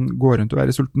jeg kan gå rundt og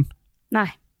være sulten.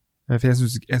 Nei. For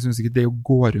jeg synes ikke det å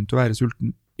gå rundt og være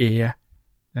sulten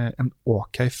en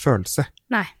ok følelse.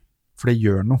 Nei. For det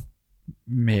gjør noe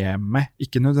med meg.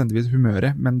 Ikke nødvendigvis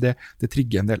humøret, men det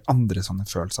trigger en del andre sånne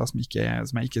følelser som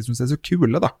jeg ikke synes så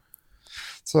kule da.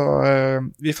 Så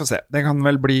vi får se. Det kan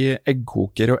vel bli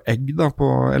eggkoker og egg da,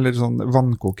 eller sånn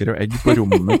vannkoker og egg på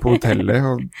rommet på hotellet,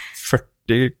 og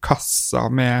 40 kasser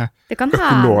med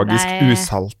økologisk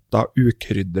usalta,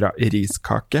 ukrydra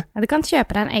riskake. Ja, du kan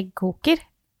kjøpe deg en eggkoker.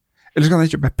 Eller så kan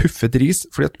jeg kjøpe puffet ris,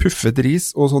 fordi at puffet ris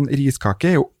og sånn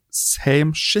riskake jo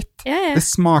same shit. Ja. Det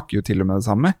smaker jo til og med det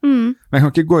samme. Men jeg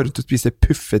kan ikke gå rundt og spise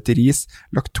puffet ris,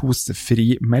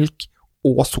 laktosefri melk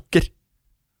og sukker.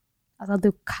 Altså,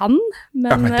 du kan,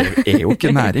 men... Ja, men det jo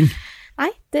ikke næring. Nei,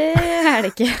 det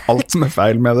det ikke. Alt som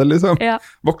feil med det, liksom. Ja.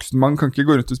 Voksen mann kan ikke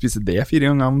gå rundt og spise det 4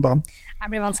 ganger om dagen. Det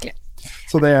blir vanskelig.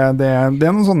 Så det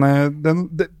noen sånne,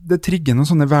 det trigger noen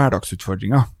sånne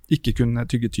hverdagsutfordringer. Ikke kunne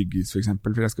tygge tyggis, for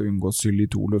eksempel, for jeg skal unngå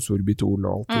xylitol og sorbitol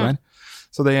og alt det der.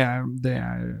 Så det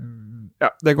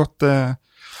godt...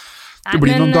 Det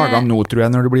blir noen dager nå, tror jeg,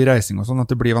 når det blir reising og sånn,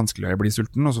 at det blir vanskeligere å bli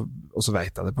sulten, og så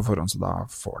vet jeg det på forhånd, så da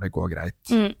får det gå greit.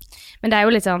 Men det jo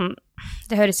litt sånn,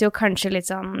 det høres jo kanskje litt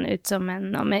sånn ut som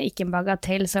om ikke en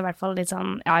bagatell, så i hvert fall litt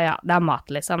sånn, ja, det mat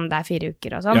liksom, det 4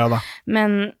 uker og sånn. Ja da.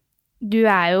 Men du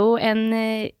jo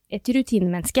et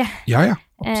rutinemenneske. Ja,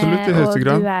 absolutt, i høyeste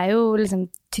grad. Og du jo liksom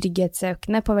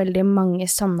trygghetssøkende på veldig mange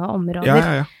sånne områder.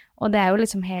 Ja. Og det jo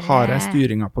liksom hele... Har jeg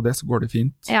styringen på det, så går det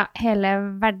fint. Ja, hele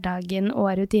hverdagen og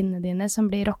rutinene dine som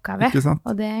blir rokket ved. Ikke sant?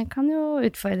 Og det kan jo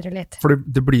utfordre litt. For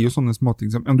det blir jo sånne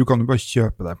småting som, du kan jo bare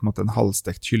kjøpe deg på en måte en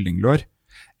halvstekt kyllinglår.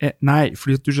 Nei,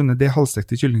 fordi at du skjønner, det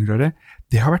halvstekte kyllinglåret,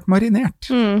 det har vært marinert.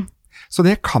 Så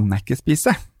det kan jeg ikke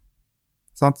spise.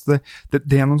 Sant?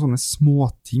 Det noen sånne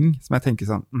småting som jeg tenker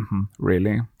sånn,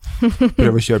 really?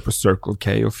 Prøv å kjøre på Circle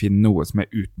K og finne noe som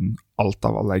uten alt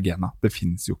av allergener. Det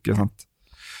finnes jo ikke, sant?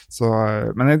 Så,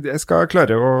 men jeg skal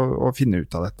klare å finne ut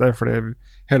av dette, for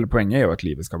hele poenget jo at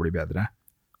livet skal bli bedre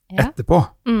etterpå.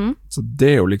 Så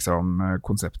det jo liksom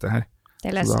konseptet her.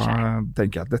 Det løser seg. Så da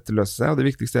tenker jeg at dette løser seg, og det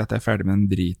viktigste at jeg ferdig med den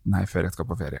driten her før jeg skal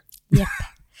på ferie. Jepp.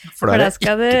 For da har jeg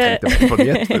ikke tenkt å være på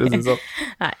diett, for å si sånn.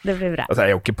 Nei, det blir bra. Altså,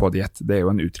 jeg jo ikke på diett, det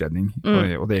jo en utredning,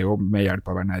 og det jo med hjelp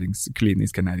av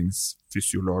klinisk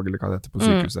ernæringsfysiolog, eller hva det heter på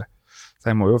sykehuset.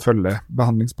 Så jeg må jo følge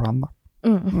behandlingsplanen da.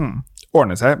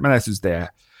 Ordne seg, men jeg synes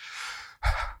det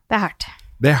hardt.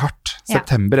 Det hardt.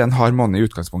 September en hard måned i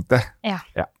utgangspunktet. Ja.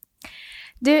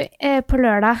 Du, på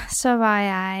lørdag så var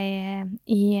jeg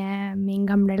i min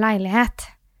gamle leilighet,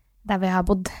 der vi har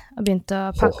bodd, og begynt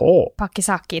å pakke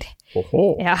saker.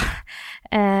 Ja.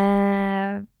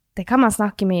 Det kan man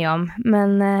snakke mye om,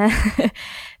 men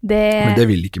Men det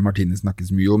vil ikke Martine snakke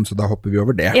så mye om, så da hopper vi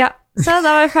over det. Ja, så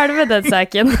da var vi ferdig med den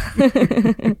saken.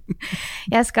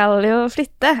 Jeg skal jo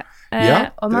flytte,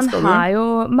 og man har jo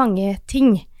mange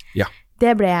ting. Ja.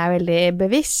 Det ble jeg veldig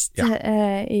bevisst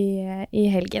i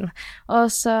helgen. Og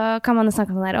så kan man jo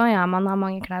snakke om sånn der, man har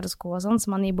mange klær og sko og sånn,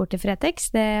 som man gir bort til Fretex.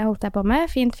 Det holdt jeg på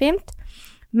med, fint.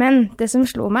 Men det som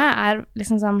slo meg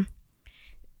liksom sånn,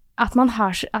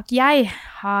 at jeg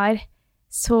har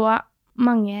så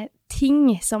mange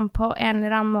ting som på en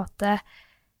eller annen måte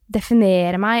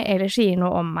definerer meg, eller sier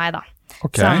noe om meg da.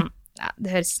 Ok. Sånn,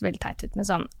 det høres veldig teit ut, men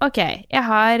sånn, ok, jeg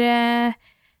har...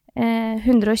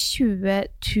 120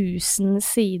 000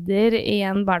 sider i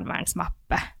en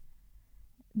barnevernsmappe.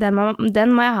 Den må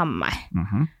jeg ha med meg.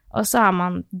 Og så har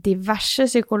man diverse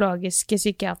psykologiske,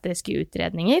 psykiatriske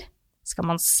utredninger. Skal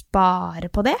man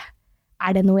spare på det?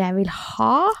 Det noe jeg vil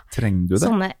ha? Trenger du det?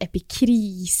 Sånne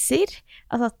epikriser.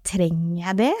 Altså, trenger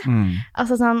jeg det?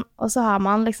 Altså sånn, og så har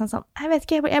man liksom sånn, jeg vet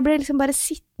ikke, jeg ble liksom bare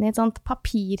sittende i et sånt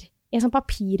i en sånn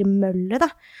papirmølle da,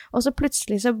 og så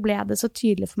plutselig så ble det så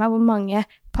tydelig for meg hvor mange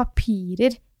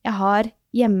papirer jeg har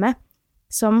hjemme,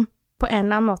 som på en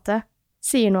eller annen måte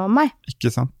sier noe om meg.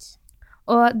 Ikke sant?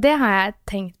 Og det har jeg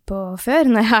tenkt på før,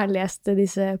 når jeg har lest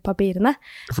disse papirene.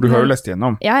 For du har jo lest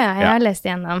igjennom. Ja, jeg har lest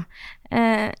igjennom.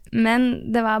 Men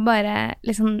det var bare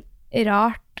liksom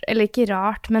rart, eller ikke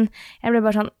rart, men jeg ble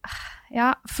bare sånn,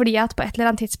 ja, fordi at på et eller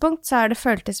annet tidspunkt så har det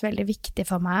føltes veldig viktig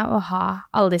for meg å ha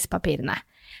alle disse papirene.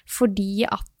 Fordi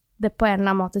at det på en eller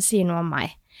annen måte sier noe om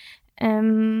meg.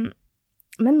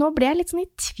 Men nå ble jeg litt sånn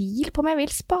i tvil på om jeg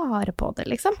vil spare på det,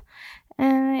 liksom.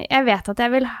 Jeg vet at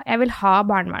jeg vil ha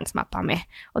barnevernsmappa mi,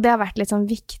 og det har vært litt sånn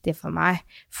viktig for meg,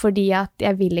 fordi at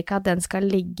jeg vil ikke at den skal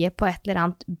ligge på et eller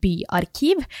annet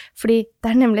byarkiv, fordi det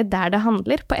er nemlig der det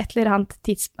handler, på et eller annet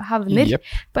havner.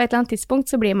 Yep. På et eller annet tidspunkt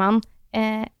så blir man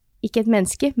ikke et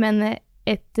menneske, men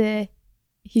et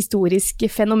historisk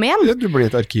fenomen. Ja, du blir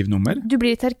et arkivnummer. Du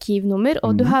blir et arkivnummer,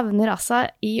 og du havner altså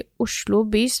i Oslo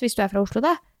bys, hvis du er fra Oslo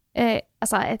da,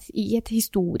 i et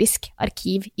historisk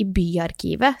arkiv i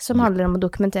byarkivet som handler om å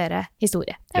dokumentere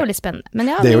historie. Det er jo litt spennende. Men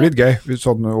ja, det er jo litt gøy,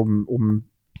 sånn om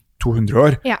 200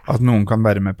 år, at noen kan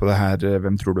være med på det her,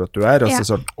 hvem tror du at du er? Og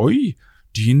så sånn, oi,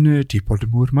 din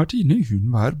tippoldemor Martine,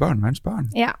 hun var barnevernsbarn.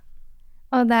 Ja,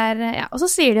 og så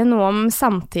sier det noe om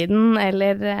samtiden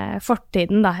eller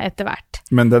fortiden da, etter hvert.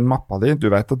 Men den mappa di,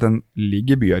 du vet at den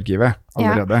ligger i byarkivet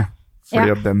allerede,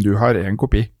 fordi at den du har er en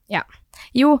kopi. Ja.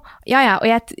 Jo, og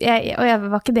jeg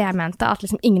var ikke det jeg mente, at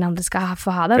liksom ingen andre skal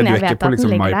få ha den. Du er ikke på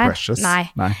liksom My Precious? Nei.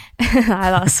 Nei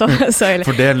da, så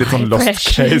For det er litt sånn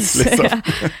lost case,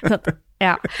 liksom.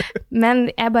 Ja, men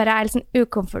jeg bare er litt sånn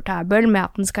ukomfortabel med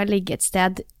at den skal ligge et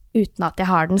sted uten at jeg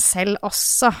har den selv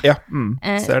også. Ja,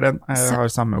 ser den. Jeg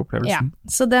har samme opplevelsen.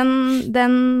 Ja, så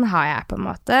den har jeg på en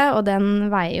måte, og den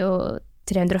veier jo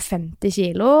 350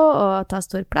 kilo og tar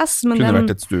stor plass. Men kunne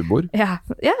vært et stuebord. Ja,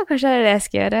 kanskje det er det jeg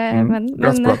skal gjøre.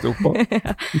 Glassplate oppå.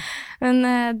 Men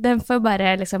den får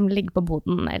bare liksom ligge på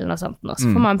boden eller noe sånt nå,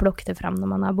 så får man plukke det fram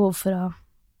når man har behov for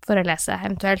å lese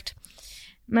eventuelt.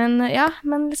 Men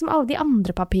liksom alle de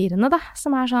andre papirene da,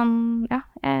 som er sånn,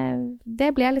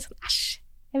 det blir litt sånn,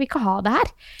 jeg vil ikke ha det her.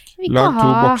 Lag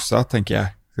 2 bokser, tenker jeg.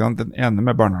 Den ene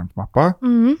med barnevernsmappa,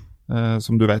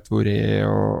 som du vet hvor er,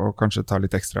 og kanskje ta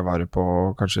litt ekstra vare på,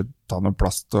 og kanskje ta noe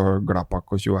plast og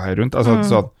gladpakk og tjohei rundt, altså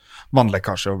sånn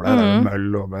vannlekkasje og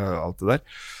møll og alt det der,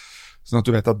 sånn at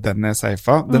du vet at den er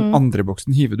safe. Den andre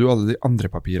boksen hiver du alle de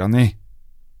andre papirene i,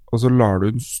 og så lar du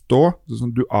den stå,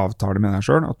 sånn du avtaler med deg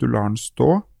selv, at du lar den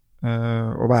stå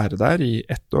og være der i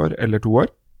 1 år eller 2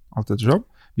 år, alt ettersom.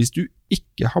 Hvis du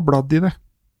ikke har bladd i det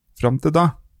frem til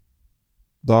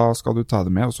da skal du ta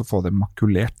det med og så få det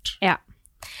makulert. Ja.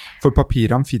 For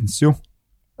papirene finnes jo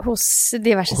hos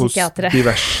diverse psykiatere. Hos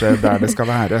diverse der det skal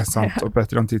være, sant? Og på et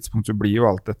eller annet tidspunkt så blir jo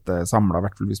alt dette samlet, i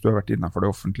hvert fall hvis du har vært innenfor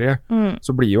det offentlige,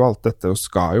 så blir jo alt dette, og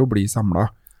skal jo bli samlet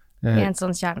i en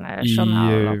sånn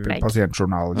kjernejournalopplegg. I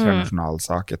pasientjournal,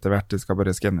 kjernejournalsak etter hvert, det skal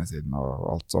bare skannes inn og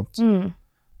alt sånt.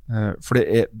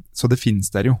 Så det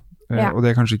finnes der jo, og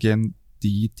det er kanskje ikke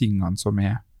de tingene som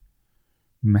er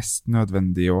mest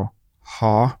nødvendig å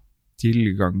ha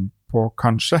tilgang på,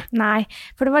 kanskje. Nei,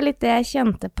 for det var litt det jeg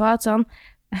kjente på, at sånn,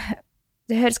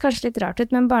 det høres kanskje litt rart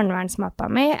ut, men barnevernsmappa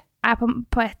mi er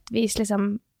på et vis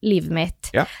liksom livet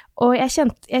mitt. Ja. Og jeg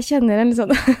kjenner en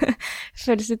sånn,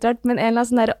 føles litt rart, men en eller annen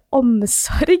sånn der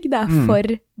omsorg da, for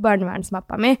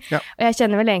barnevernsmappa mi. Ja. Og jeg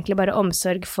kjenner vel egentlig bare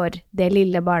omsorg for det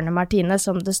lille barnet Martine,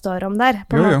 som det står om der.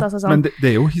 På en måte, altså sånn, men det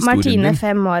er jo historien Martine, din.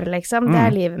 5 år, liksom, det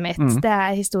er livet mitt, det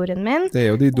er historien min. Det er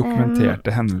jo de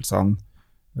dokumenterte hendelsene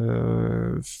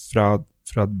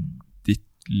fra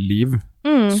ditt liv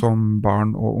som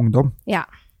barn og ungdom. Ja.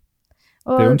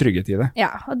 Og, det er jo en trygghet i det.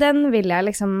 Ja, og den vil jeg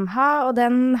liksom ha, og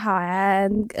den har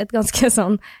jeg et ganske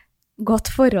sånn godt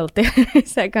forhold til,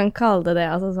 hvis jeg kan kalle det det.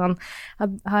 Altså sånn,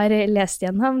 har lest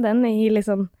gjennom den i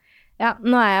liksom, ja,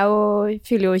 nå er jeg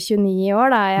fyller jo 29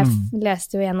 år da, jeg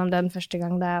leste jo gjennom den første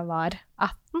gang da jeg var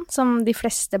 18, som de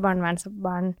fleste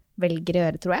barnevernsbarn velger å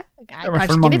gjøre, tror jeg.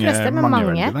 Kanskje ikke de fleste, men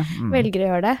mange velger å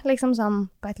gjøre det, liksom sånn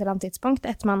på et eller annet tidspunkt,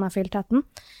 etter man har fylt 18.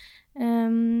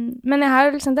 Men jeg har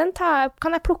jo liksom,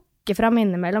 kan jeg plukke fram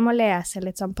innimellom og lese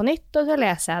litt sånn på nytt, og så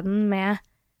leser jeg den med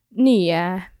nye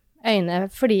øyne,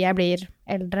 fordi jeg blir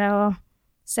eldre og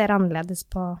ser annerledes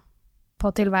på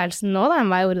tilværelsen nå da, enn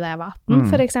hva jeg gjorde da jeg var 18,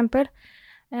 for eksempel.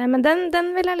 Men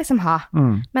den vil jeg liksom ha.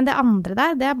 Men det andre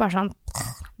der, det er bare sånn,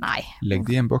 nei. Legg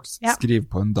det i en boks, skriv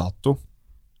på en dato,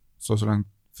 så langt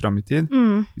frem i tid.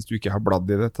 Hvis du ikke har bladd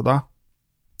i dette da,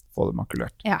 få det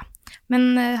makulert. Ja,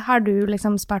 men har du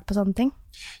liksom spart på sånne ting?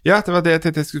 Ja, det var det jeg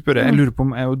tenkte jeg skulle spørre. Jeg lurer på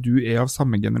om jeg og du er av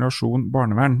samme generasjon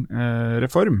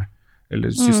barnevernreform,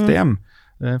 eller system.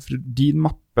 For din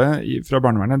mappe fra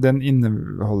barnevernet, den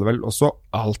inneholder vel også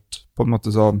alt, på en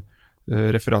måte sånn,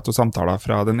 referat og samtaler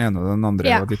fra den ene og den andre.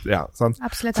 Ja, sånn.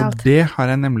 Absolutt For alt. det har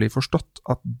jeg nemlig forstått,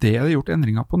 at det er gjort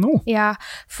endringer på nå. Ja,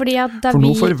 fordi at da For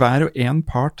nå får hver og en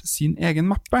part sin egen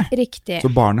mappe. Riktig. Så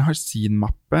barnet har sin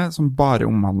mappe, som bare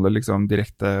omhandler liksom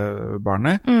direkte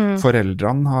barnet.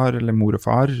 Foreldrene har, eller mor og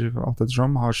far, alt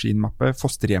ettersom, har sin mappe.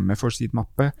 Fosterhjemmet får sin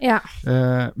mappe. Ja.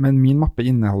 Men min mappe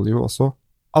inneholder jo også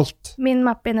alt. Min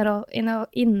mappe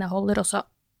inneholder også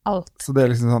alt. Så det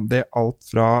er liksom sånn, det er alt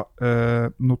fra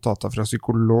notater fra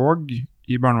psykolog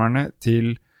i barnevernet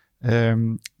til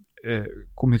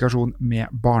kommunikasjon med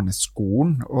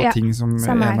barneskolen, og ting som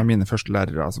en av mine første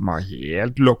lærere som var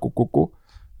helt lokokoko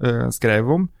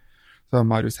skrev om. Så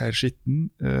Marius her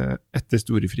skitten, etter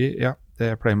storefri, ja,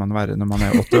 det pleier man å være når man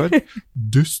er 8 år.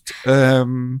 Dust.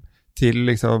 Til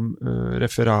liksom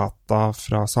referater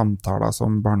fra samtaler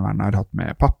som barnevernet har hatt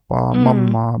med pappa,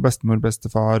 mamma, bestemor,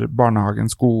 bestefar, barnehagen,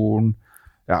 skolen,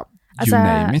 ja, you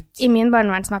name it. I min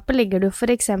barnevernsmappe ligger det for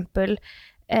eksempel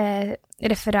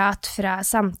referat fra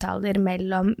samtaler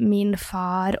mellom min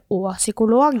far og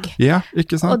psykolog. Ja,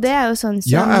 ikke sant? Og det er jo sånn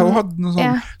som... Ja, jeg hadde noe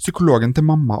sånn, psykologen til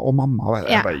mamma og mamma.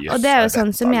 Ja, og det er jo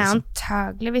sånn som jeg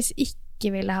antageligvis ikke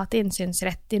ville hatt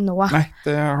innsynsrett i nå. Nei,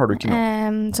 det har du ikke nå.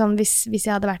 Sånn hvis jeg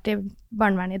hadde vært i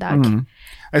barnevernet i dag.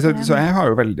 Så jeg har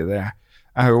jo veldig det.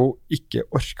 Jeg har jo ikke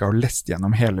orket å lese gjennom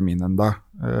hele min enda.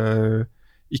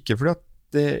 Ikke fordi at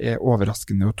det er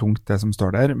overraskende og tungt det som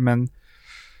står der, men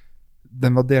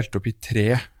den var delt opp i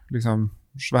 3 liksom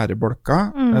svære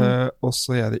bolker, og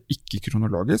så er det ikke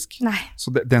kronologisk. Nei.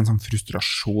 Så det er en sånn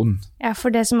frustrasjon. Ja, for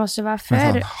det som også var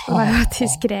før, var jo at de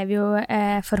skrev jo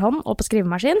for hånd og på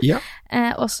skrivemaskin. Ja.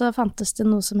 Og så fantes det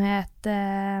noe som het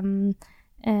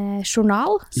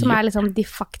journal, som er liksom de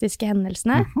faktiske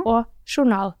hendelsene, og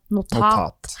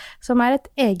journalnotat, som er et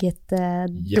eget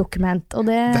dokument. Og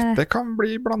dette kan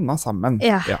bli blandet sammen.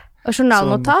 Ja. Og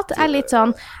journalnotat er litt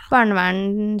sånn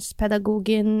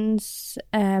barnevernspedagogens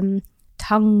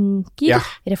tanker,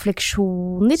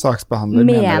 refleksjoner,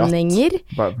 meninger.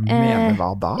 Mener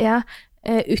hva da? Ja,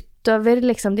 utover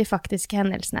liksom de faktiske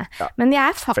hendelsene. Ja, men jeg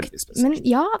er men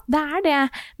ja, det er det.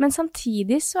 Men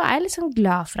samtidig så er jeg liksom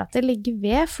glad for at det ligger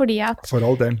ved, fordi at... For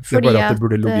all del, det er bare at det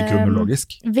burde ligge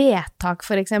kronologisk. Vedtak,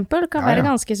 for eksempel, kan være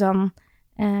ganske sånn...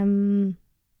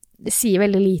 det sier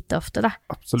veldig lite ofte, da.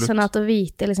 Absolutt. Sånn at å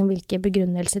vite liksom hvilke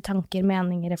begrunnelser, tanker,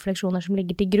 meninger, refleksjoner som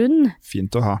ligger til grunn.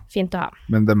 Fint å ha.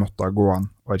 Men det måtte gå an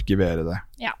å arkivere det.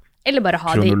 Ja, eller bare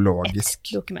ha det i et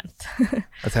dokument.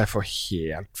 At jeg får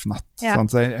helt fnatt. Ja. Sånn,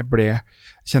 så jeg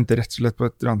kjente rett og slett på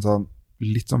et eller annet sånn,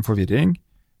 litt sånn forvirring.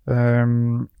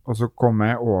 Og så kom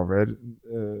jeg over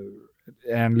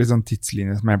en litt sånn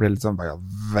tidslinje som jeg ble litt sånn, hva i all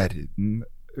verden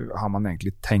har man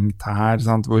egentlig tenkt her,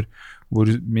 sant? Hvor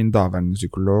min daværende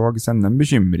psykolog sender en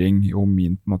bekymring om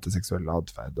min på en måte seksuelle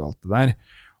adferd og alt det der,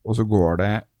 og så går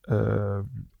det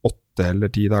 8 eller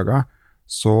 10 dager,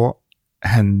 så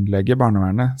henlegger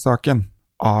barnevernet saken,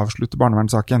 avslutter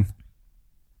barnevernssaken,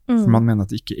 for man mener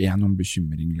at det ikke er noen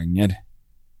bekymring lenger.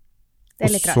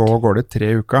 Og så går det 3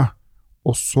 uker,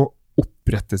 og så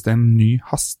opprettes det en ny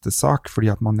hastesak, fordi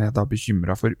at man er da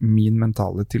bekymret for min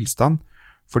mentale tilstand,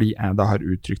 fordi jeg da har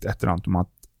uttrykt et eller annet om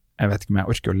at jeg vet ikke om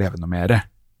jeg orker å leve noe mer.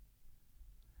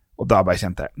 Og da bare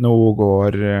kjente jeg, nå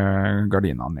går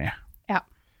gardina ned. Ja.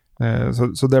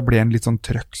 Så det ble en litt sånn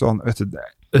trøkk sånn, vet du det.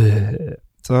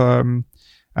 Så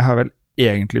jeg har vel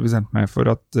egentlig bestemt meg for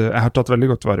at jeg har tatt veldig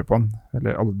godt vare på den,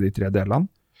 eller alle de 3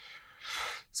 delene.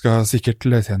 Skal sikkert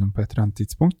lese gjennom på et eller annet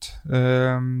tidspunkt.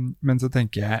 Men så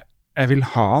tenker jeg vil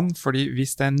ha den, fordi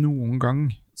hvis jeg noen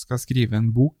gang skal skrive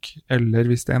en bok, eller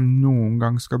hvis jeg noen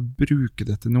gang skal bruke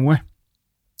det til noe,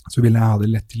 så vil jeg ha det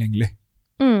lett tilgjengelig.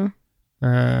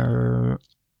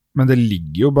 Men det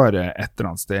ligger jo bare et eller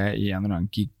annet sted i en eller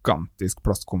annen gigantisk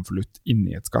plastkonvolutt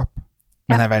inni et skap.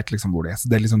 Men jeg vet liksom hvor det er, så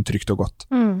det er liksom trygt og godt.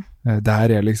 Der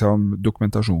er liksom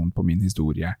dokumentasjon på min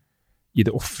historie i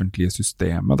det offentlige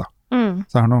systemet da.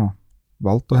 Så jeg har nå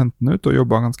valgt å hente den ut, og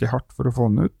jobbet ganske hardt for å få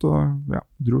den ut, og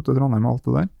dro til Trondheim og alt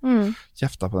det der.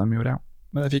 Kjefta på dem, gjorde jeg.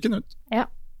 Men jeg fikk den ut. Ja,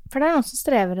 for det er noen som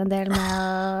strever en del med å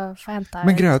få hentet ut.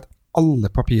 Men greia at alle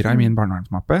papirer i min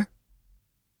barnevernsmappe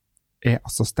er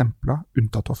altså stemplet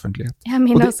unntatt offentlighet. Ja,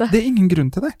 min også. Det er ingen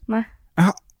grunn til det. Nei.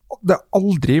 Det har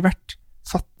aldri vært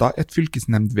fattet et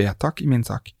fylkesnemndvedtak i min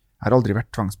sak. Jeg har aldri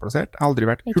vært tvangsplassert, jeg har aldri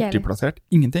vært hurtigplassert,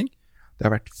 ingenting. Det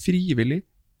har vært frivillig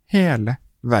hele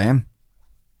veien.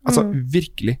 Altså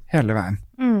virkelig hele veien.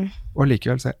 Og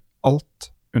likevel så er alt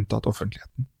unntatt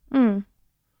offentligheten.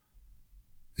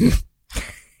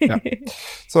 Ja.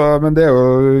 Så, men det er jo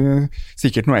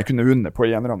sikkert noe jeg kunne vunnet på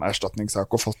i en eller annen erstatningssak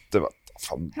og fått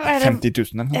 50 000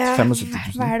 eller 75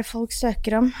 000. Hva er det folk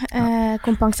søker om?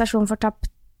 Kompensasjon for tapt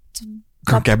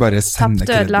Kan ikke jeg bare sende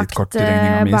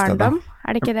kredittkortregningen min I stedet? Barndom?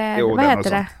 Det ikke det? Jo, Hva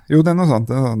heter det? Jo, det noe sånt.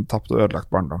 Det sånn tapt og ødelagt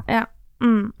barndom. Ja.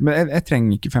 Men jeg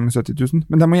trenger ikke 75 000,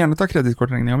 men de må gjerne ta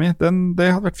kredittkortregningen min. Det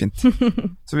hadde vært fint.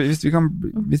 Så hvis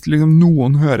liksom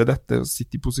noen hører dette og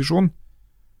sitter I posisjon,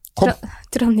 kom.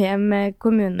 Trondheim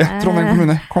kommune. Ja, Trondheim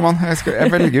kommune. Kom an.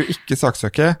 Jeg velger jo ikke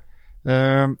saksøke.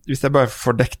 Hvis jeg bare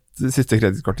får dekt siste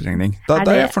kredittkortregning, da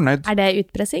er jeg fornøyd. Det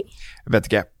utpressing? Jeg vet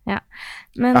ikke. Ja.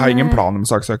 Men, jeg har ingen plan om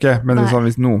saksøke, men det sånn,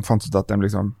 hvis noen fant ut at de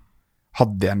liksom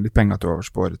hadde igjen litt penger til overs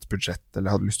på årets budsjett,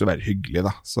 eller hadde lyst til å være hyggelig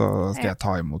da, så skal jeg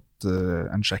ta imot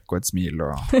en sjekk og et smil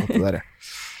og det der.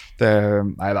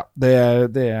 Neida,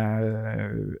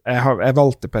 jeg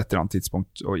valgte på et eller annet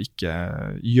tidspunkt å ikke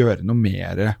gjøre noe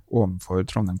mer overfor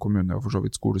Trondheim kommune og for så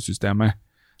vidt skolesystemet,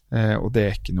 og det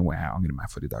ikke noe jeg angrer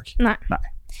meg for I dag. Nei.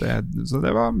 Så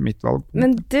det var mitt valg.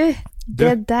 Men det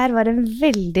der var en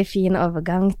veldig fin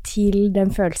overgang til den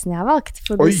følelsen jeg har valgt.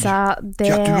 For du sa det...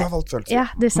 Ja, du har valgt følelsen. Ja,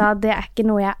 du sa det ikke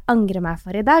noe jeg angrer meg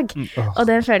for I dag. Og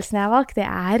den følelsen jeg har valgt, det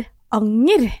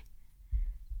anger.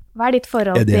 Hva ditt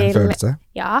forhold til... det en følelse?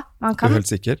 Ja, man kan... Du er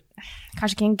helt sikker?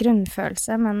 Kanskje ikke en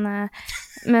grunnfølelse,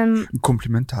 men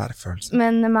komplementær følelse.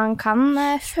 Men man kan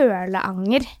føle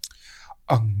anger.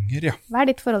 Anger, ja. Hva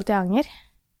ditt forhold til anger?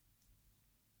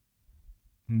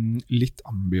 Litt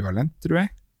ambivalent, tror jeg.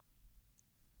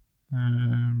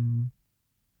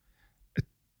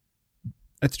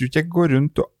 Jeg tror ikke jeg går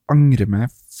rundt og angrer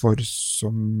meg for så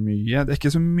mye. Det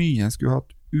ikke så mye jeg skulle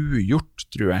hatt ugjort,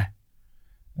 tror jeg.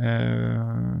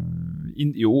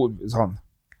 Jo, sånn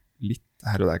litt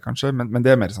her og der kanskje, men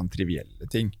det mer sånn trivielle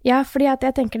ting. Ja, fordi at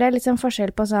jeg tenker det litt sånn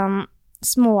forskjell på sånn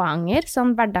små anger,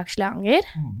 sånn hverdagslig anger,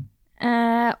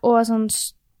 og sånn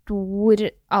stor,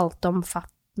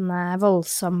 altomfattende,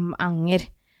 voldsom anger.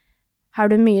 Har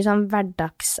du mye sånn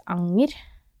hverdagsanger?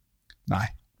 Nei.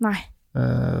 Nei.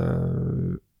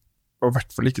 Og I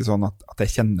hvert fall ikke sånn at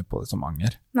jeg kjenner på det som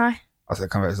anger. Nei. Altså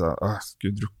det kan være sånn,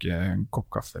 skulle drukke en kopp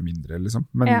kaffe mindre, liksom.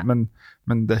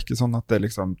 Men det ikke sånn at det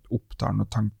liksom opptar noe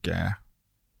tanke,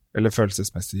 eller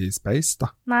følelsesmessig space, da.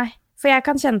 Nei, for jeg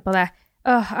kan kjenne på det.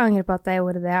 Angre på at jeg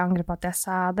gjorde det, angre på at jeg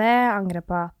sa det, angre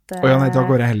på at... Nei, da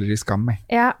går jeg heller I skam, jeg.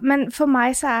 Ja, men for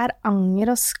meg så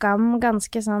anger og skam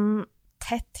ganske sånn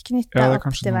tett knyttet opp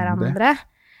til hverandre.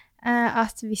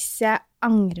 At hvis jeg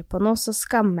angrer på noe, så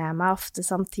skammer jeg meg ofte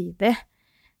samtidig.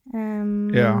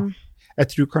 Ja, jeg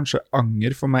tror kanskje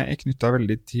anger for meg knyttet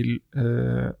veldig til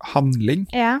handling,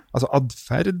 altså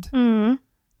adferd,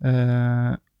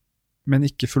 men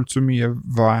ikke fullt så mye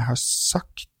hva jeg har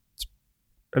sagt,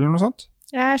 eller noe sånt.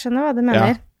 Ja, jeg skjønner hva du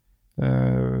mener.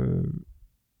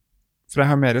 For jeg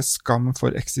har mer skam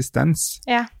for eksistens.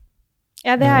 Ja,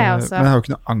 det har jeg også. Men jeg har jo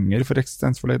ikke noe anger for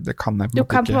eksistens, for det kan jeg på en måte ikke.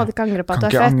 Du kan på en måte ikke angre på at du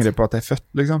er født. Kan ikke angre på at jeg er født,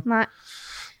 liksom. Nei.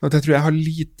 Og jeg tror jeg har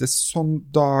lite sånn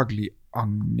daglig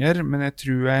anger, men jeg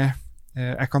tror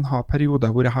jeg kan ha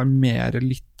perioder hvor jeg har mer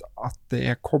litt at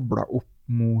det koblet opp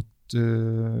mot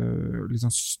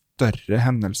liksom større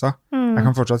hendelser. Jeg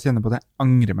kan fortsatt kjenne på at jeg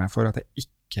angrer meg for at jeg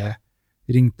ikke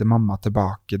ringte mamma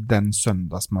tilbake den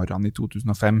søndagsmorgenen I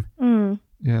 2005,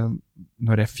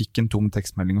 når jeg fikk en tom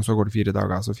tekstmelding, og så går det 4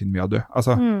 dager, så finner vi av død.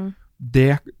 Altså,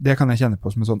 det kan jeg kjenne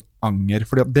på som en sånn anger,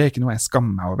 for det ikke noe jeg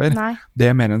skammer meg over. Nei. Det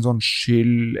mer en sånn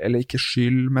skyld, eller ikke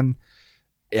skyld, men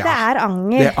ja, det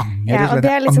anger. Det anger, ja, og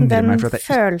det liksom den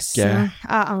følelsen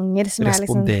av anger som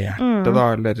responderte da,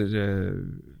 eller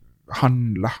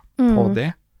handlet på det.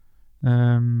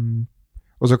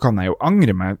 Og så kan jeg jo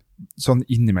angre meg sånn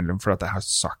innimellom for at jeg har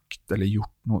sagt eller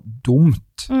gjort noe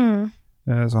dumt.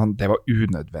 Sånn, det var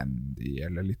unødvendig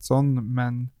eller litt sånn,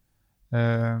 men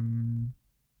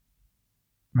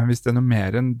hvis det noe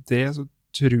mer enn det, så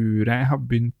tror jeg har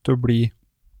begynt å bli,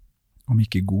 om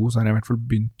ikke god, så har jeg I hvert fall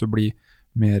begynt å bli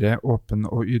mer åpen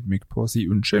og ydmyk på å si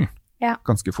unnskyld.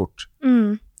 Ganske fort.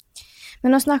 Men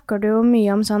nå snakker du jo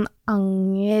mye om sånn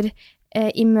anger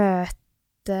I møte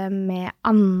med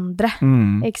andre,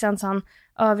 ikke sant, sånn,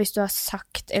 og hvis du har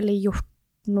sagt eller gjort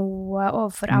noe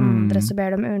overfor andre, så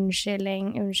ber du om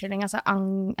unnskyldning, altså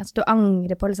du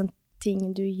angrer på liksom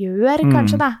ting du gjør,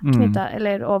 kanskje da, knyttet,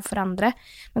 eller overfor andre,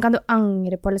 men kan du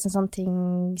angre på liksom sånne ting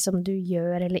som du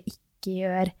gjør eller ikke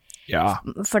gjør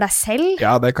for deg selv?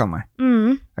 Ja, det kan jeg.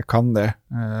 Jeg kan det,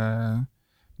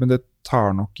 men det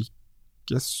tar nok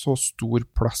ikke så stor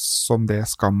plass som det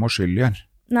skam og skyld gjør.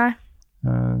 Nei.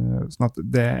 Sånn at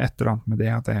det et eller annet med det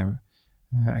at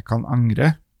jeg kan angre,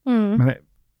 men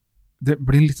det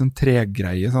blir litt sånn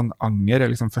tregreie, sånn anger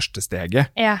liksom første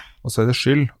steget, og så det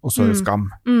skyld, og så det skam,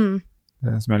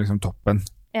 som liksom toppen.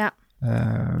 Ja.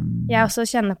 Jeg også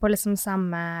kjenner på liksom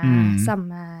samme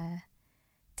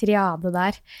triade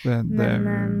der.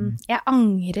 Men jeg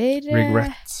angrer...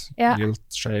 Regret, guilt,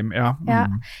 shame,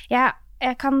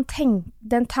 Jeg kan tenke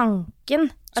den tanken...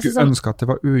 Skulle ønske at det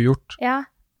var ugjort. Ja,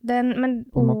 men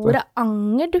ordet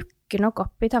anger dukker nok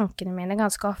opp i tankene mine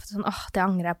ganske ofte. Sånn, det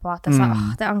angrer jeg på at jeg sa,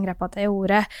 det angrer jeg på at jeg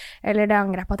gjorde, eller det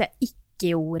angrer jeg på at jeg ikke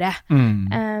gjorde.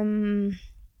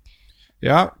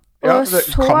 Det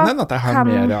kan hende at jeg har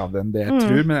mer av det enn det jeg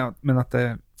tror, men at det,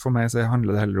 for meg så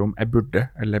handler det heller om jeg burde,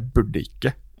 eller burde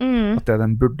ikke. At det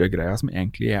den burde-greia som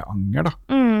egentlig er anger, da.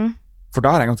 For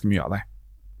da har jeg ganske mye av det.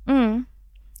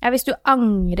 Ja, hvis du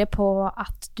angrer på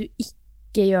at du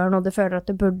ikke gjør noe du føler at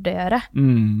du burde gjøre.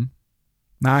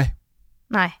 Nei.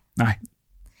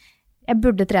 Jeg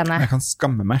burde trene. Jeg kan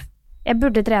skamme meg. Jeg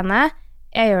burde trene,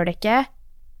 jeg gjør det ikke.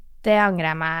 Det angrer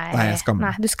jeg meg. Nei, jeg skammer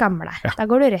meg. Nei, du skammer deg. Ja. Da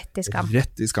går du rett i skam.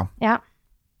 Rett i skam. Ja.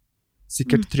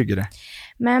 Sikkert tryggere.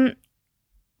 Men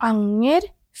anger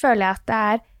føler jeg at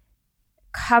det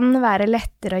kan være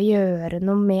lettere å gjøre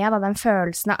noe med, da. Den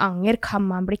følelsen av anger kan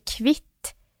man bli kvitt.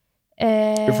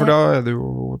 For da det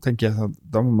jo, tenker jeg,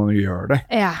 da må man jo gjøre det.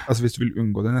 Ja. Altså hvis du vil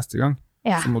unngå det neste gang,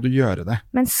 så må du gjøre det.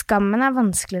 Men skammen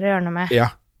vanskeligere å gjøre noe med. Ja.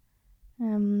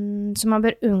 Så man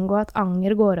bør unngå at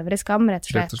anger går over i skam, rett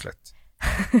og slett. Rett og slett.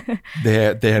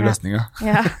 Det løsninga.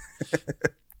 Ja.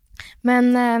 Men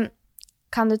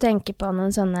kan du tenke på noen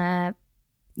sånne,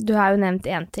 du har jo nevnt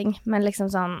en ting, men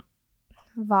liksom sånn,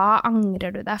 hva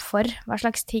angrer du deg for? Hva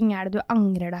slags ting det du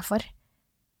angrer deg for?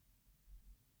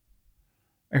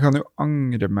 Jeg kan jo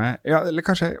angre meg, eller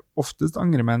kanskje jeg oftest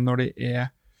angrer meg når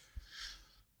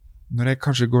jeg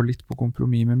kanskje går litt på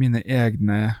kompromiss med mine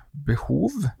egne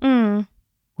behov.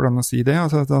 Hvordan å si det?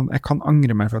 Altså, jeg kan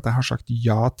angre meg for at jeg har sagt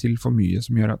ja til for mye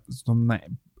som gjør at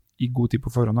i god tid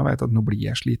på forhånd og vet at nå blir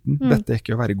jeg sliten. Dette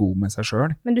ikke å være god med seg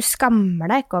selv. Men du skammer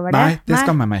deg ikke over det? Nei, det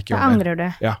skammer jeg meg ikke over. Da angrer du?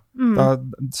 Ja,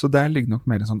 så der ligger nok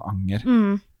mer en sånn anger.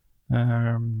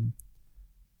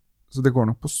 Så det går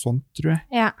nok på sånt, tror jeg.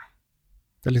 Ja.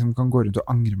 Det liksom kan gå rundt og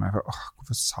angre meg for,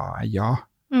 hvorfor sa jeg ja?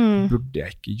 Burde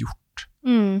jeg ikke gjort?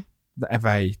 Jeg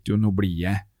vet jo, nå blir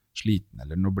jeg sliten,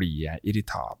 eller nå blir jeg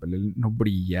irritabel, eller nå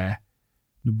blir jeg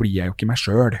jo ikke meg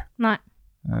selv. Nei.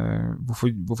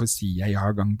 Hvorfor sier jeg ja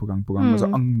gang på gang, og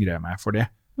så angrer jeg meg for det.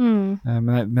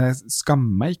 Men jeg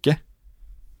skammer meg ikke.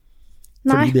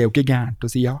 Fordi det er jo ikke gærent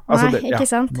å si ja. Altså, Nei, ikke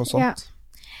sant. Noe sånt. Ja.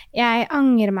 Jeg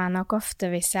angrer meg nok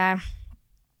ofte hvis jeg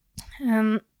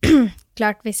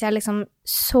klart hvis jeg liksom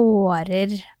sårer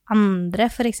andre,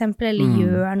 for eksempel, eller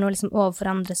gjør noe liksom overfor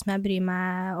andre som jeg bryr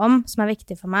meg om, som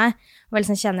viktig for meg, og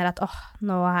liksom kjenner at,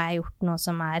 nå har jeg gjort noe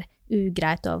som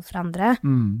ugreit overfor andre,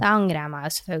 da angrer jeg meg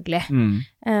jo selvfølgelig.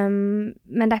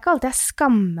 Men det ikke alltid jeg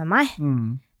skammer meg,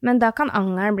 men da kan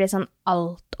angeren bli sånn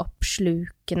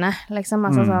altoppslukende, liksom,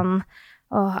 altså sånn,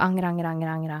 anger.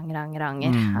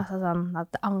 Altså sånn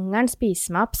at angeren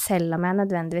spiser meg opp, selv om jeg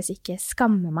nødvendigvis ikke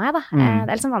skammer meg, da.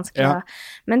 Det liksom vanskelig å...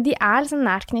 Men de liksom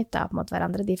nært knyttet opp mot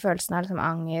hverandre, de følelsene liksom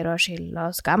anger og skyld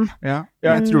og skam. Ja,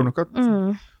 jeg tror nok at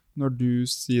når du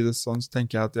sier det sånn, så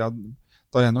tenker jeg at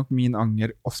da nok min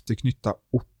anger ofte knyttet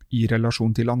opp i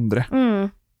relasjon til andre.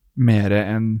 Mer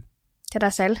enn... Til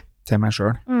deg selv. Til meg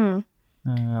selv.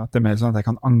 At det mer sånn at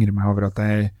jeg kan angre meg over at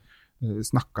jeg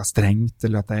snakka strengt,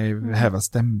 eller at jeg hevet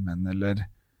stemmen, eller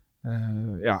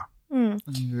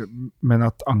men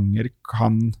at anger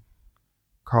kan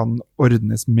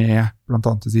ordnes med blant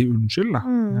annet å si unnskyld, da.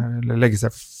 Eller legge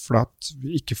seg flat,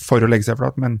 ikke for å legge seg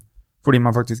flat, men fordi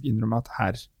man faktisk innrømmer at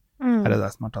her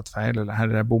det som har tatt feil, eller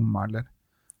her jeg bomma, eller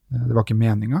det var ikke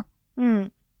meninga. Et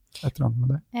eller annet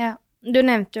med det. Ja. Du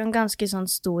nevnte jo en ganske sånn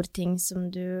stor ting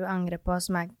som du angrer på,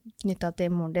 som knyttet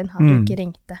til moren din, at du ikke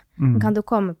ringte. Men kan du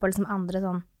komme på liksom andre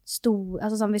sånn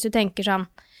altså sånn, hvis du tenker sånn,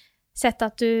 sett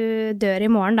at du dør i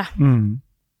morgen da,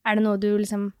 det noe du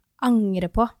liksom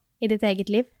angrer på i ditt eget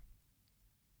liv?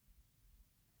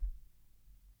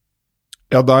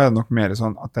 Ja, da det nok mer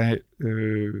sånn at jeg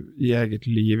i eget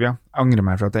liv, jeg angrer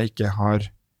meg for at jeg ikke har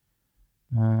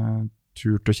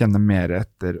turt å kjenne mer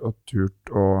etter, og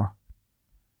turt å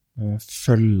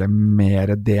følge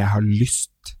mer det jeg har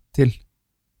lyst til.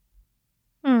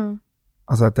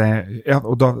 Altså at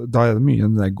og da det mye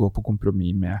det går på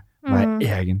kompromiss med hva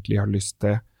jeg egentlig har lyst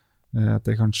til. At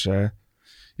jeg kanskje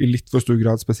i litt for stor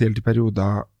grad, spesielt i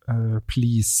perioder,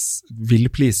 vil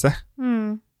please.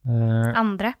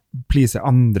 Andre. Please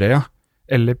andre, ja.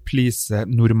 Eller please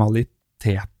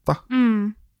normaliteter.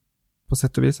 På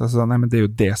sett og vis. Altså, nei, men det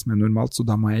jo det som normalt, så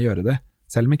da må jeg gjøre det.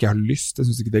 Selv om jeg ikke har lyst, jeg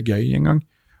synes ikke det gøy engang.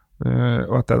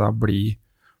 Og at jeg da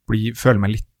føler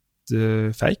meg litt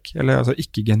fake, eller altså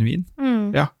ikke genuin.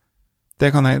 Ja, det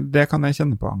kan jeg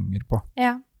kjenne på anger på.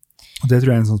 Ja. Og det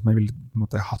tror jeg en sånn som jeg ville på en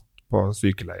måte hatt på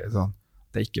sykeleie, sånn,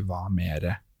 at jeg ikke var mer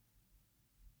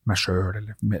meg selv,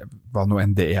 eller hva nå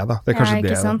enn det da. Det kanskje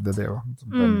det også, som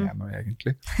den nå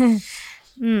egentlig.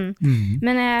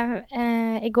 Men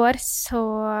i går så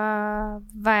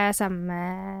var jeg sammen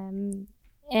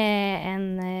med en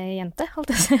jente,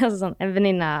 holdt jeg å si, altså sånn, en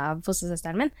venninne av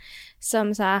fostersøsteren min,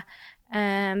 som sa,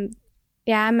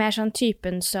 jeg mer sånn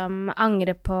typen som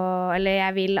angrer på, eller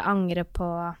jeg vil angre på,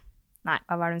 nei,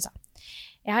 hva var det hun sa?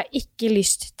 Jeg har ikke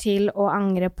lyst til å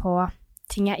angre på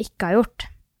ting jeg ikke har gjort.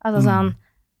 Altså sånn,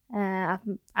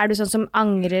 du sånn som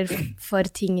angrer for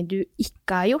ting du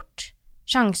ikke har gjort?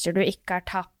 Sjanser du ikke har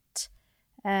tatt?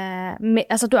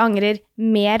 Altså du angrer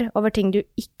mer over ting du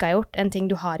ikke har gjort enn ting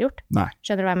du har gjort? Nei.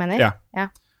 Skjønner du hva jeg mener? Ja.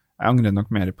 Jeg angrer nok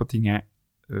mer på ting jeg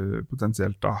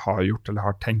potensielt da har gjort eller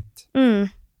har tenkt.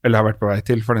 Eller har vært på vei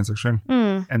til, for den saks skyld,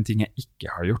 enn ting jeg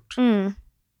ikke har gjort.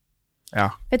 Ja.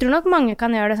 Jeg tror nok mange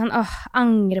kan gjøre det sånn,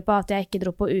 angre på at jeg ikke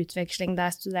dro på utveksling da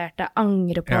jeg studerte,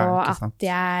 angre på at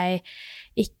jeg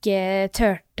ikke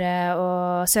tørte å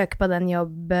søke på den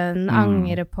jobben,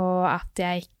 angre på at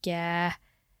jeg ikke,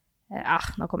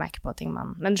 nå kommer jeg ikke på ting,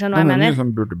 men skjønner hva jeg mener? Det er mye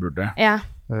sånn burde. Ja.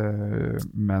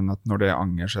 Men at når det er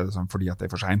anger, så er det sånn fordi at det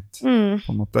er for sent,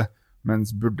 på en måte.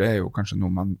 Mens burde er jo kanskje noe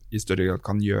man i større grad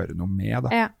kan gjøre noe med, da.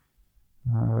 Ja.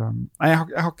 Nei, jeg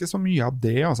har ikke så mye av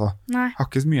det, altså. Nei. Jeg har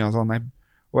ikke så mye av sånn,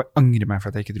 og jeg angrer meg for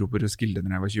at jeg ikke dro på Roskilde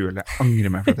når jeg var 20, eller jeg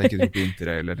angrer meg for at jeg ikke dro på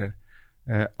Interrail, eller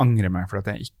angrer meg for at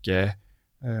jeg ikke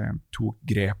tok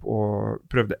grep og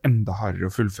prøvde enda hardere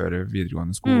å fullføre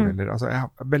videregående skole, eller, altså, jeg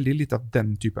har veldig lite av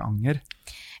den type anger.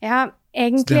 Ja,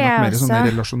 egentlig så det er nok mer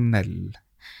sånn relasjonell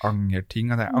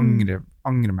angerting, at jeg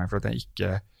angrer meg for at jeg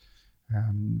ikke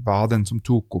var den som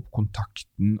tok opp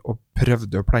kontakten og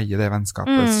prøvde å pleie det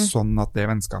vennskapet, sånn at det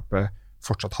vennskapet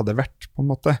fortsatt hadde vært, på en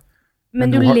måte.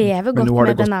 Men du lever godt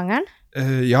med den angeren?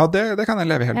 Ja, det kan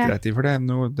jeg leve helt greit i, for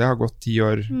det har gått 10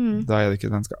 år, da er det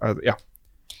ikke den ja.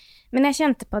 Men jeg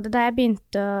kjente på det da jeg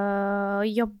begynte å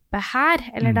jobbe her,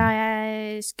 eller da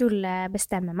jeg skulle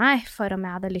bestemme meg for om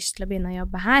jeg hadde lyst til å begynne å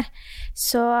jobbe her,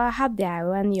 så hadde jeg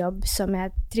jo en jobb som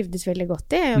jeg trivdes veldig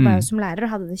godt i. Jeg jobbet jo som lærer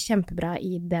og hadde det kjempebra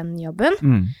i den jobben.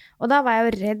 Og da var jeg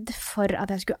jo redd for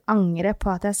at jeg skulle angre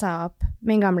på at jeg sa opp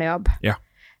min gamle jobb. Ja.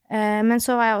 Men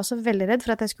så var jeg også veldig redd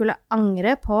for at jeg skulle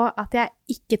angre på at jeg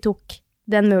ikke tok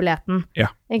den muligheten. Ja.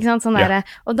 Ikke sant? Sånn der,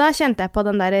 og da kjente jeg på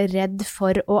den der redd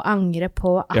for å angre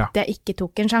på at jeg ikke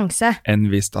tok en sjanse. Enn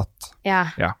visst at. Ja.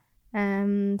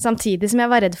 Samtidig som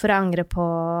jeg var redd for å angre på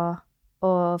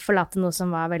å forlate noe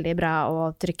som var veldig bra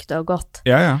og trygt og godt.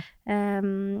 Ja.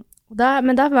 Men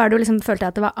da var det jo liksom, følte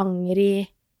jeg at det var anger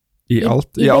i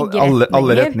alt, i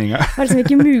alle retninger. Det var liksom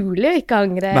ikke mulig å ikke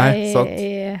angre. Nei,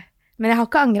 sant. Men jeg har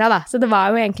ikke angret da, så det var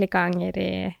jo egentlig ikke anger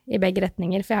i begge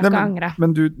retninger, for jeg har ikke angret.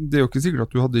 Men det er jo ikke sikkert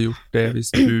at du hadde gjort det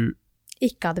hvis du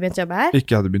ikke hadde begynt å jobbe her.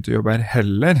 Ikke hadde begynt å jobbe her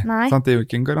heller. Nei. Sant? Det er jo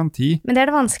ikke en garanti. Men det er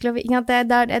det vanskelig å vite.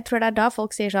 Jeg tror det er da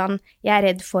folk sier sånn, jeg er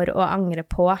redd for å angre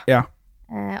på. Ja.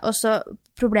 Og så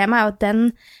problemet er jo at den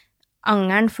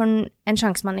angeren for en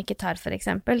sjanse man ikke tar, for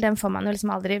eksempel, den får man jo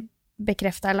liksom aldri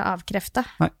bekreftet eller avkreftet.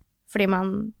 Nei. Fordi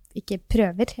man ikke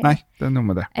prøver. Nei, det er noe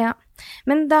med det. Ja.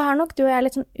 Men da har nok du og jeg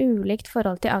litt sånn ulikt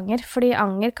forhold til anger, fordi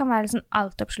anger kan være sånn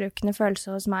altoppslukende følelse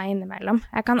hos meg innimellom.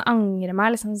 Jeg kan angre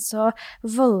meg liksom så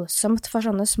voldsomt for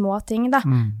sånne små ting da,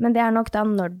 men det er nok da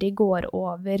når de går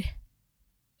over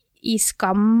i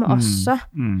skam også.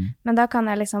 Men da kan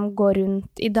jeg liksom gå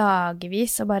rundt i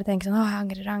dagevis og bare tenke sånn, jeg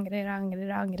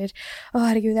angrer.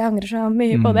 Herregud, jeg angrer så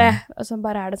mye på det. Og så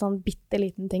bare er det sånn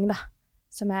bitteliten ting da,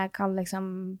 som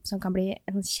kan bli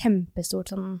en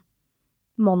kjempestort sånn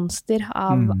monster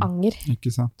av anger.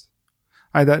 Ikke sant.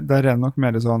 Nei, der er nok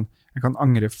mer sånn, jeg kan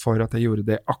angre for at jeg gjorde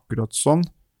det akkurat sånn,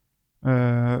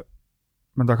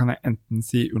 men da kan jeg enten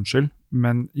si unnskyld,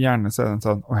 men gjerne så er det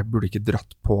sånn, jeg burde ikke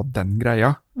dratt på den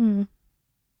greia.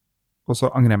 Og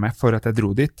så angrer jeg meg for at jeg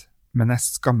dro dit, men jeg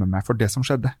skammer meg for det som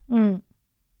skjedde.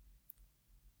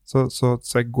 Så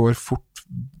jeg går fort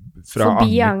fra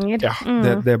forbi anger. Ja,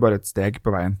 det er bare et steg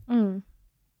på veien.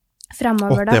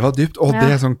 Fremover da. Det var dypt.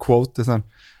 Det er sånn quote, det er sånn,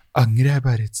 anger er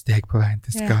bare et steg på veien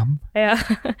til skam. Ja.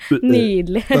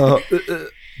 Nydelig.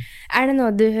 Er det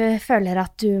noe du føler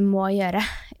at du må gjøre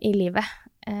i livet?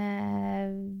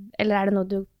 Eller er det noe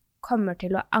du kommer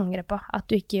til å angre på at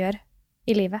du ikke gjør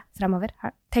i livet fremover?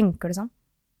 Tenker du sånn?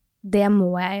 Det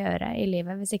må jeg gjøre i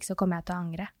livet, hvis ikke så kommer jeg til å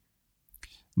angre.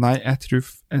 Nei, jeg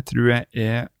tror jeg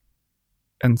er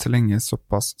enn så lenge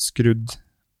såpass skrudd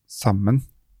sammen,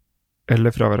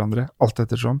 eller fra hverandre, alt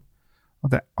ettersom,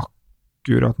 at jeg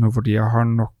akkurat nå fordi jeg har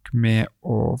nok med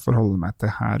å forholde meg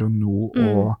til her og nå,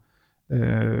 og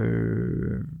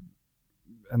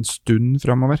en stund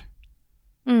fremover.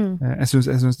 Jeg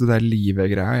synes det der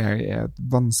livet-greia er et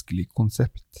vanskelig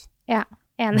konsept. Ja,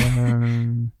 Enig.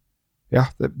 Ja,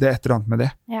 det et eller annet med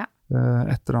det. Ja.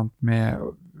 Et eller annet med,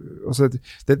 også,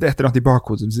 det et eller annet i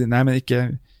bakhodet som sier, nei, men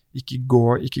ikke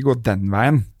gå den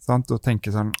veien, sant? Og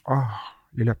tenke sånn,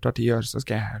 i løpet av 10 år så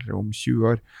skal jeg, eller om 20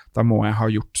 år, da må jeg ha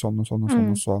gjort sånn og sånn og sånn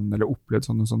og sånn, eller opplevd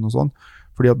sånn og sånn og sånn,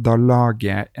 fordi at da lager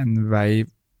jeg en vei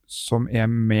som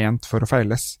ment for å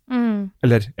feiles.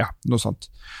 Eller, ja, noe sånt.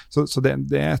 Så det et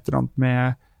eller annet med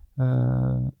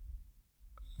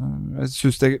jeg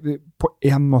synes det på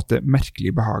en måte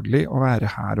merkelig behagelig å være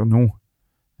her og nå,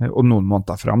 og noen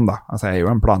måneder frem da. Altså jeg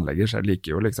jo en planlegger, så jeg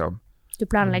liker jo liksom... Du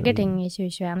planlegger ting i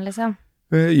 2021 liksom?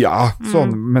 Ja,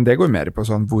 sånn, men det går mer på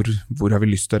sånn, hvor har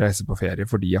vi lyst til å reise på ferie,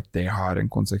 fordi at det har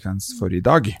en konsekvens for i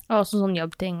dag. Og også sånn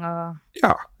jobbting og...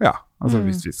 Ja, altså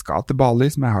hvis vi skal til Bali,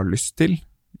 som jeg har lyst til,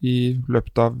 i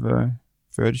løpet av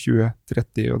før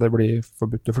 2030, og det blir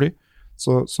forbudt å fly,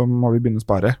 så må vi begynne å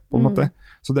spare, på en måte.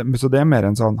 Så det mer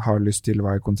en sånn, har lyst til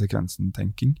hva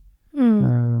konsekvensen-tenking.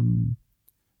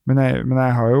 Men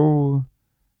jeg har jo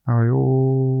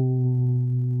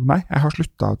nei, jeg har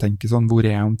sluttet å tenke sånn, hvor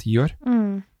jeg om 10 år?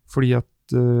 Fordi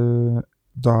at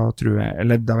da tror jeg,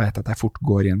 eller da vet jeg at jeg fort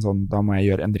går i en sånn, da må jeg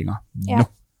gjøre endringer nå.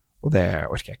 Og det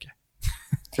orker jeg ikke.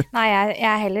 Nei,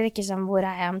 jeg heller ikke sånn hvor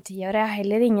jeg om 10 år. Jeg har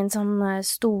heller ingen sånn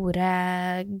store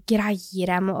greier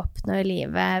jeg må oppnå i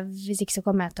livet, hvis ikke så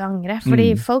kommer jeg til å angre. Fordi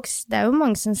det jo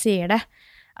mange som sier det.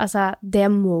 Altså, det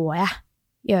må jeg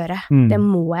gjøre. Det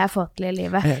må jeg få til i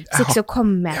livet. Hvis ikke så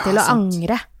kommer jeg til å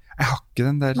angre. Jeg har ikke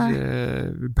den der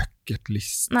bucket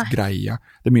list-greia.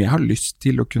 Det mye jeg har lyst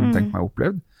til å kunne tenke meg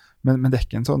opplevd, men det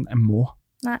ikke en sånn, jeg må.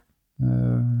 Nei.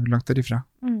 Langt derifra.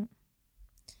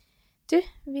 Du,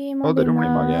 vi må begynne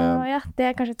å... Ja,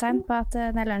 det kanskje et tegn på at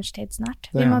det lunsjtid snart.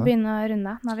 Vi må begynne å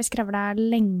runde. Nå har vi skravlet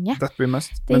lenge. That we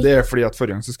must. Men det fordi at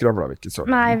forrige gang så skravlet vi ikke så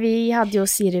lenge. Nei, vi hadde jo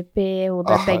sirup i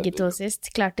hodet begge to sist.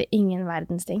 Klarte ingen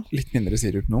verdens ting. Litt mindre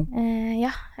sirup nå.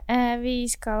 Ja, vi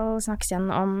skal snakkes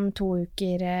igjen om 2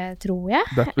 uker, tror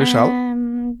jeg. That we shall.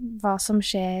 Hva som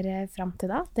skjer frem til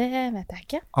da, det vet jeg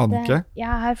ikke. Aner ikke.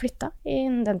 Jeg har flyttet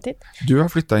innen den tid. Du har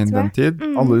flyttet innen den tid.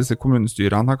 Alle disse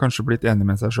kommunestyrene har kanskje blitt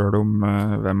enige med seg selv om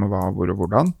hvem og hva, hvor og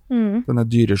hvordan. Denne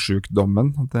dyresjukdommen,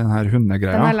 denne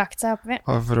hundegreia, den har lagt seg oppi.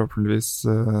 Har forhåpentligvis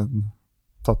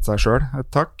tatt seg selv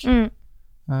et takk.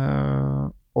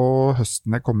 Og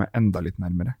høsten kommer enda litt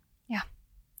nærmere. Ja,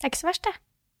 det ikke så verst det.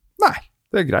 Nei,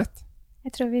 det greit.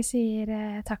 Jeg tror vi sier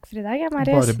takk for i dag,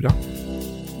 Marius. Bare bra.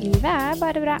 Livet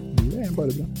bare bra. Livet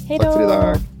bare bra. Hei takk for i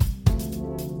dag.